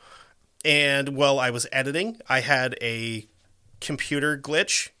together. And while I was editing, I had a computer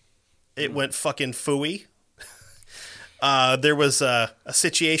glitch. It went fucking phooey. There was a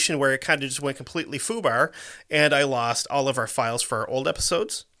situation where it kind of just went completely foobar, and I lost all of our files for our old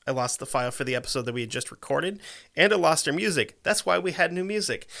episodes. I lost the file for the episode that we had just recorded, and I lost our music. That's why we had new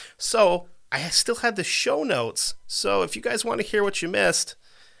music. So I still had the show notes. So if you guys want to hear what you missed,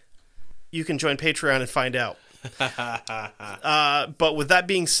 you can join Patreon and find out. But with that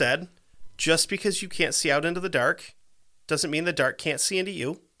being said, just because you can't see out into the dark doesn't mean the dark can't see into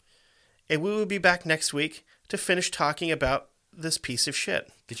you. And we will be back next week to finish talking about this piece of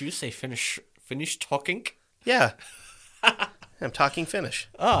shit. Did you say finish talking? Yeah. I'm talking Finnish.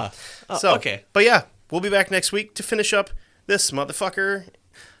 Okay. But yeah, we'll be back next week to finish up this motherfucker.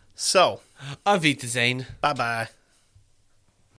 So, Auf Wiedersehen. bye-bye.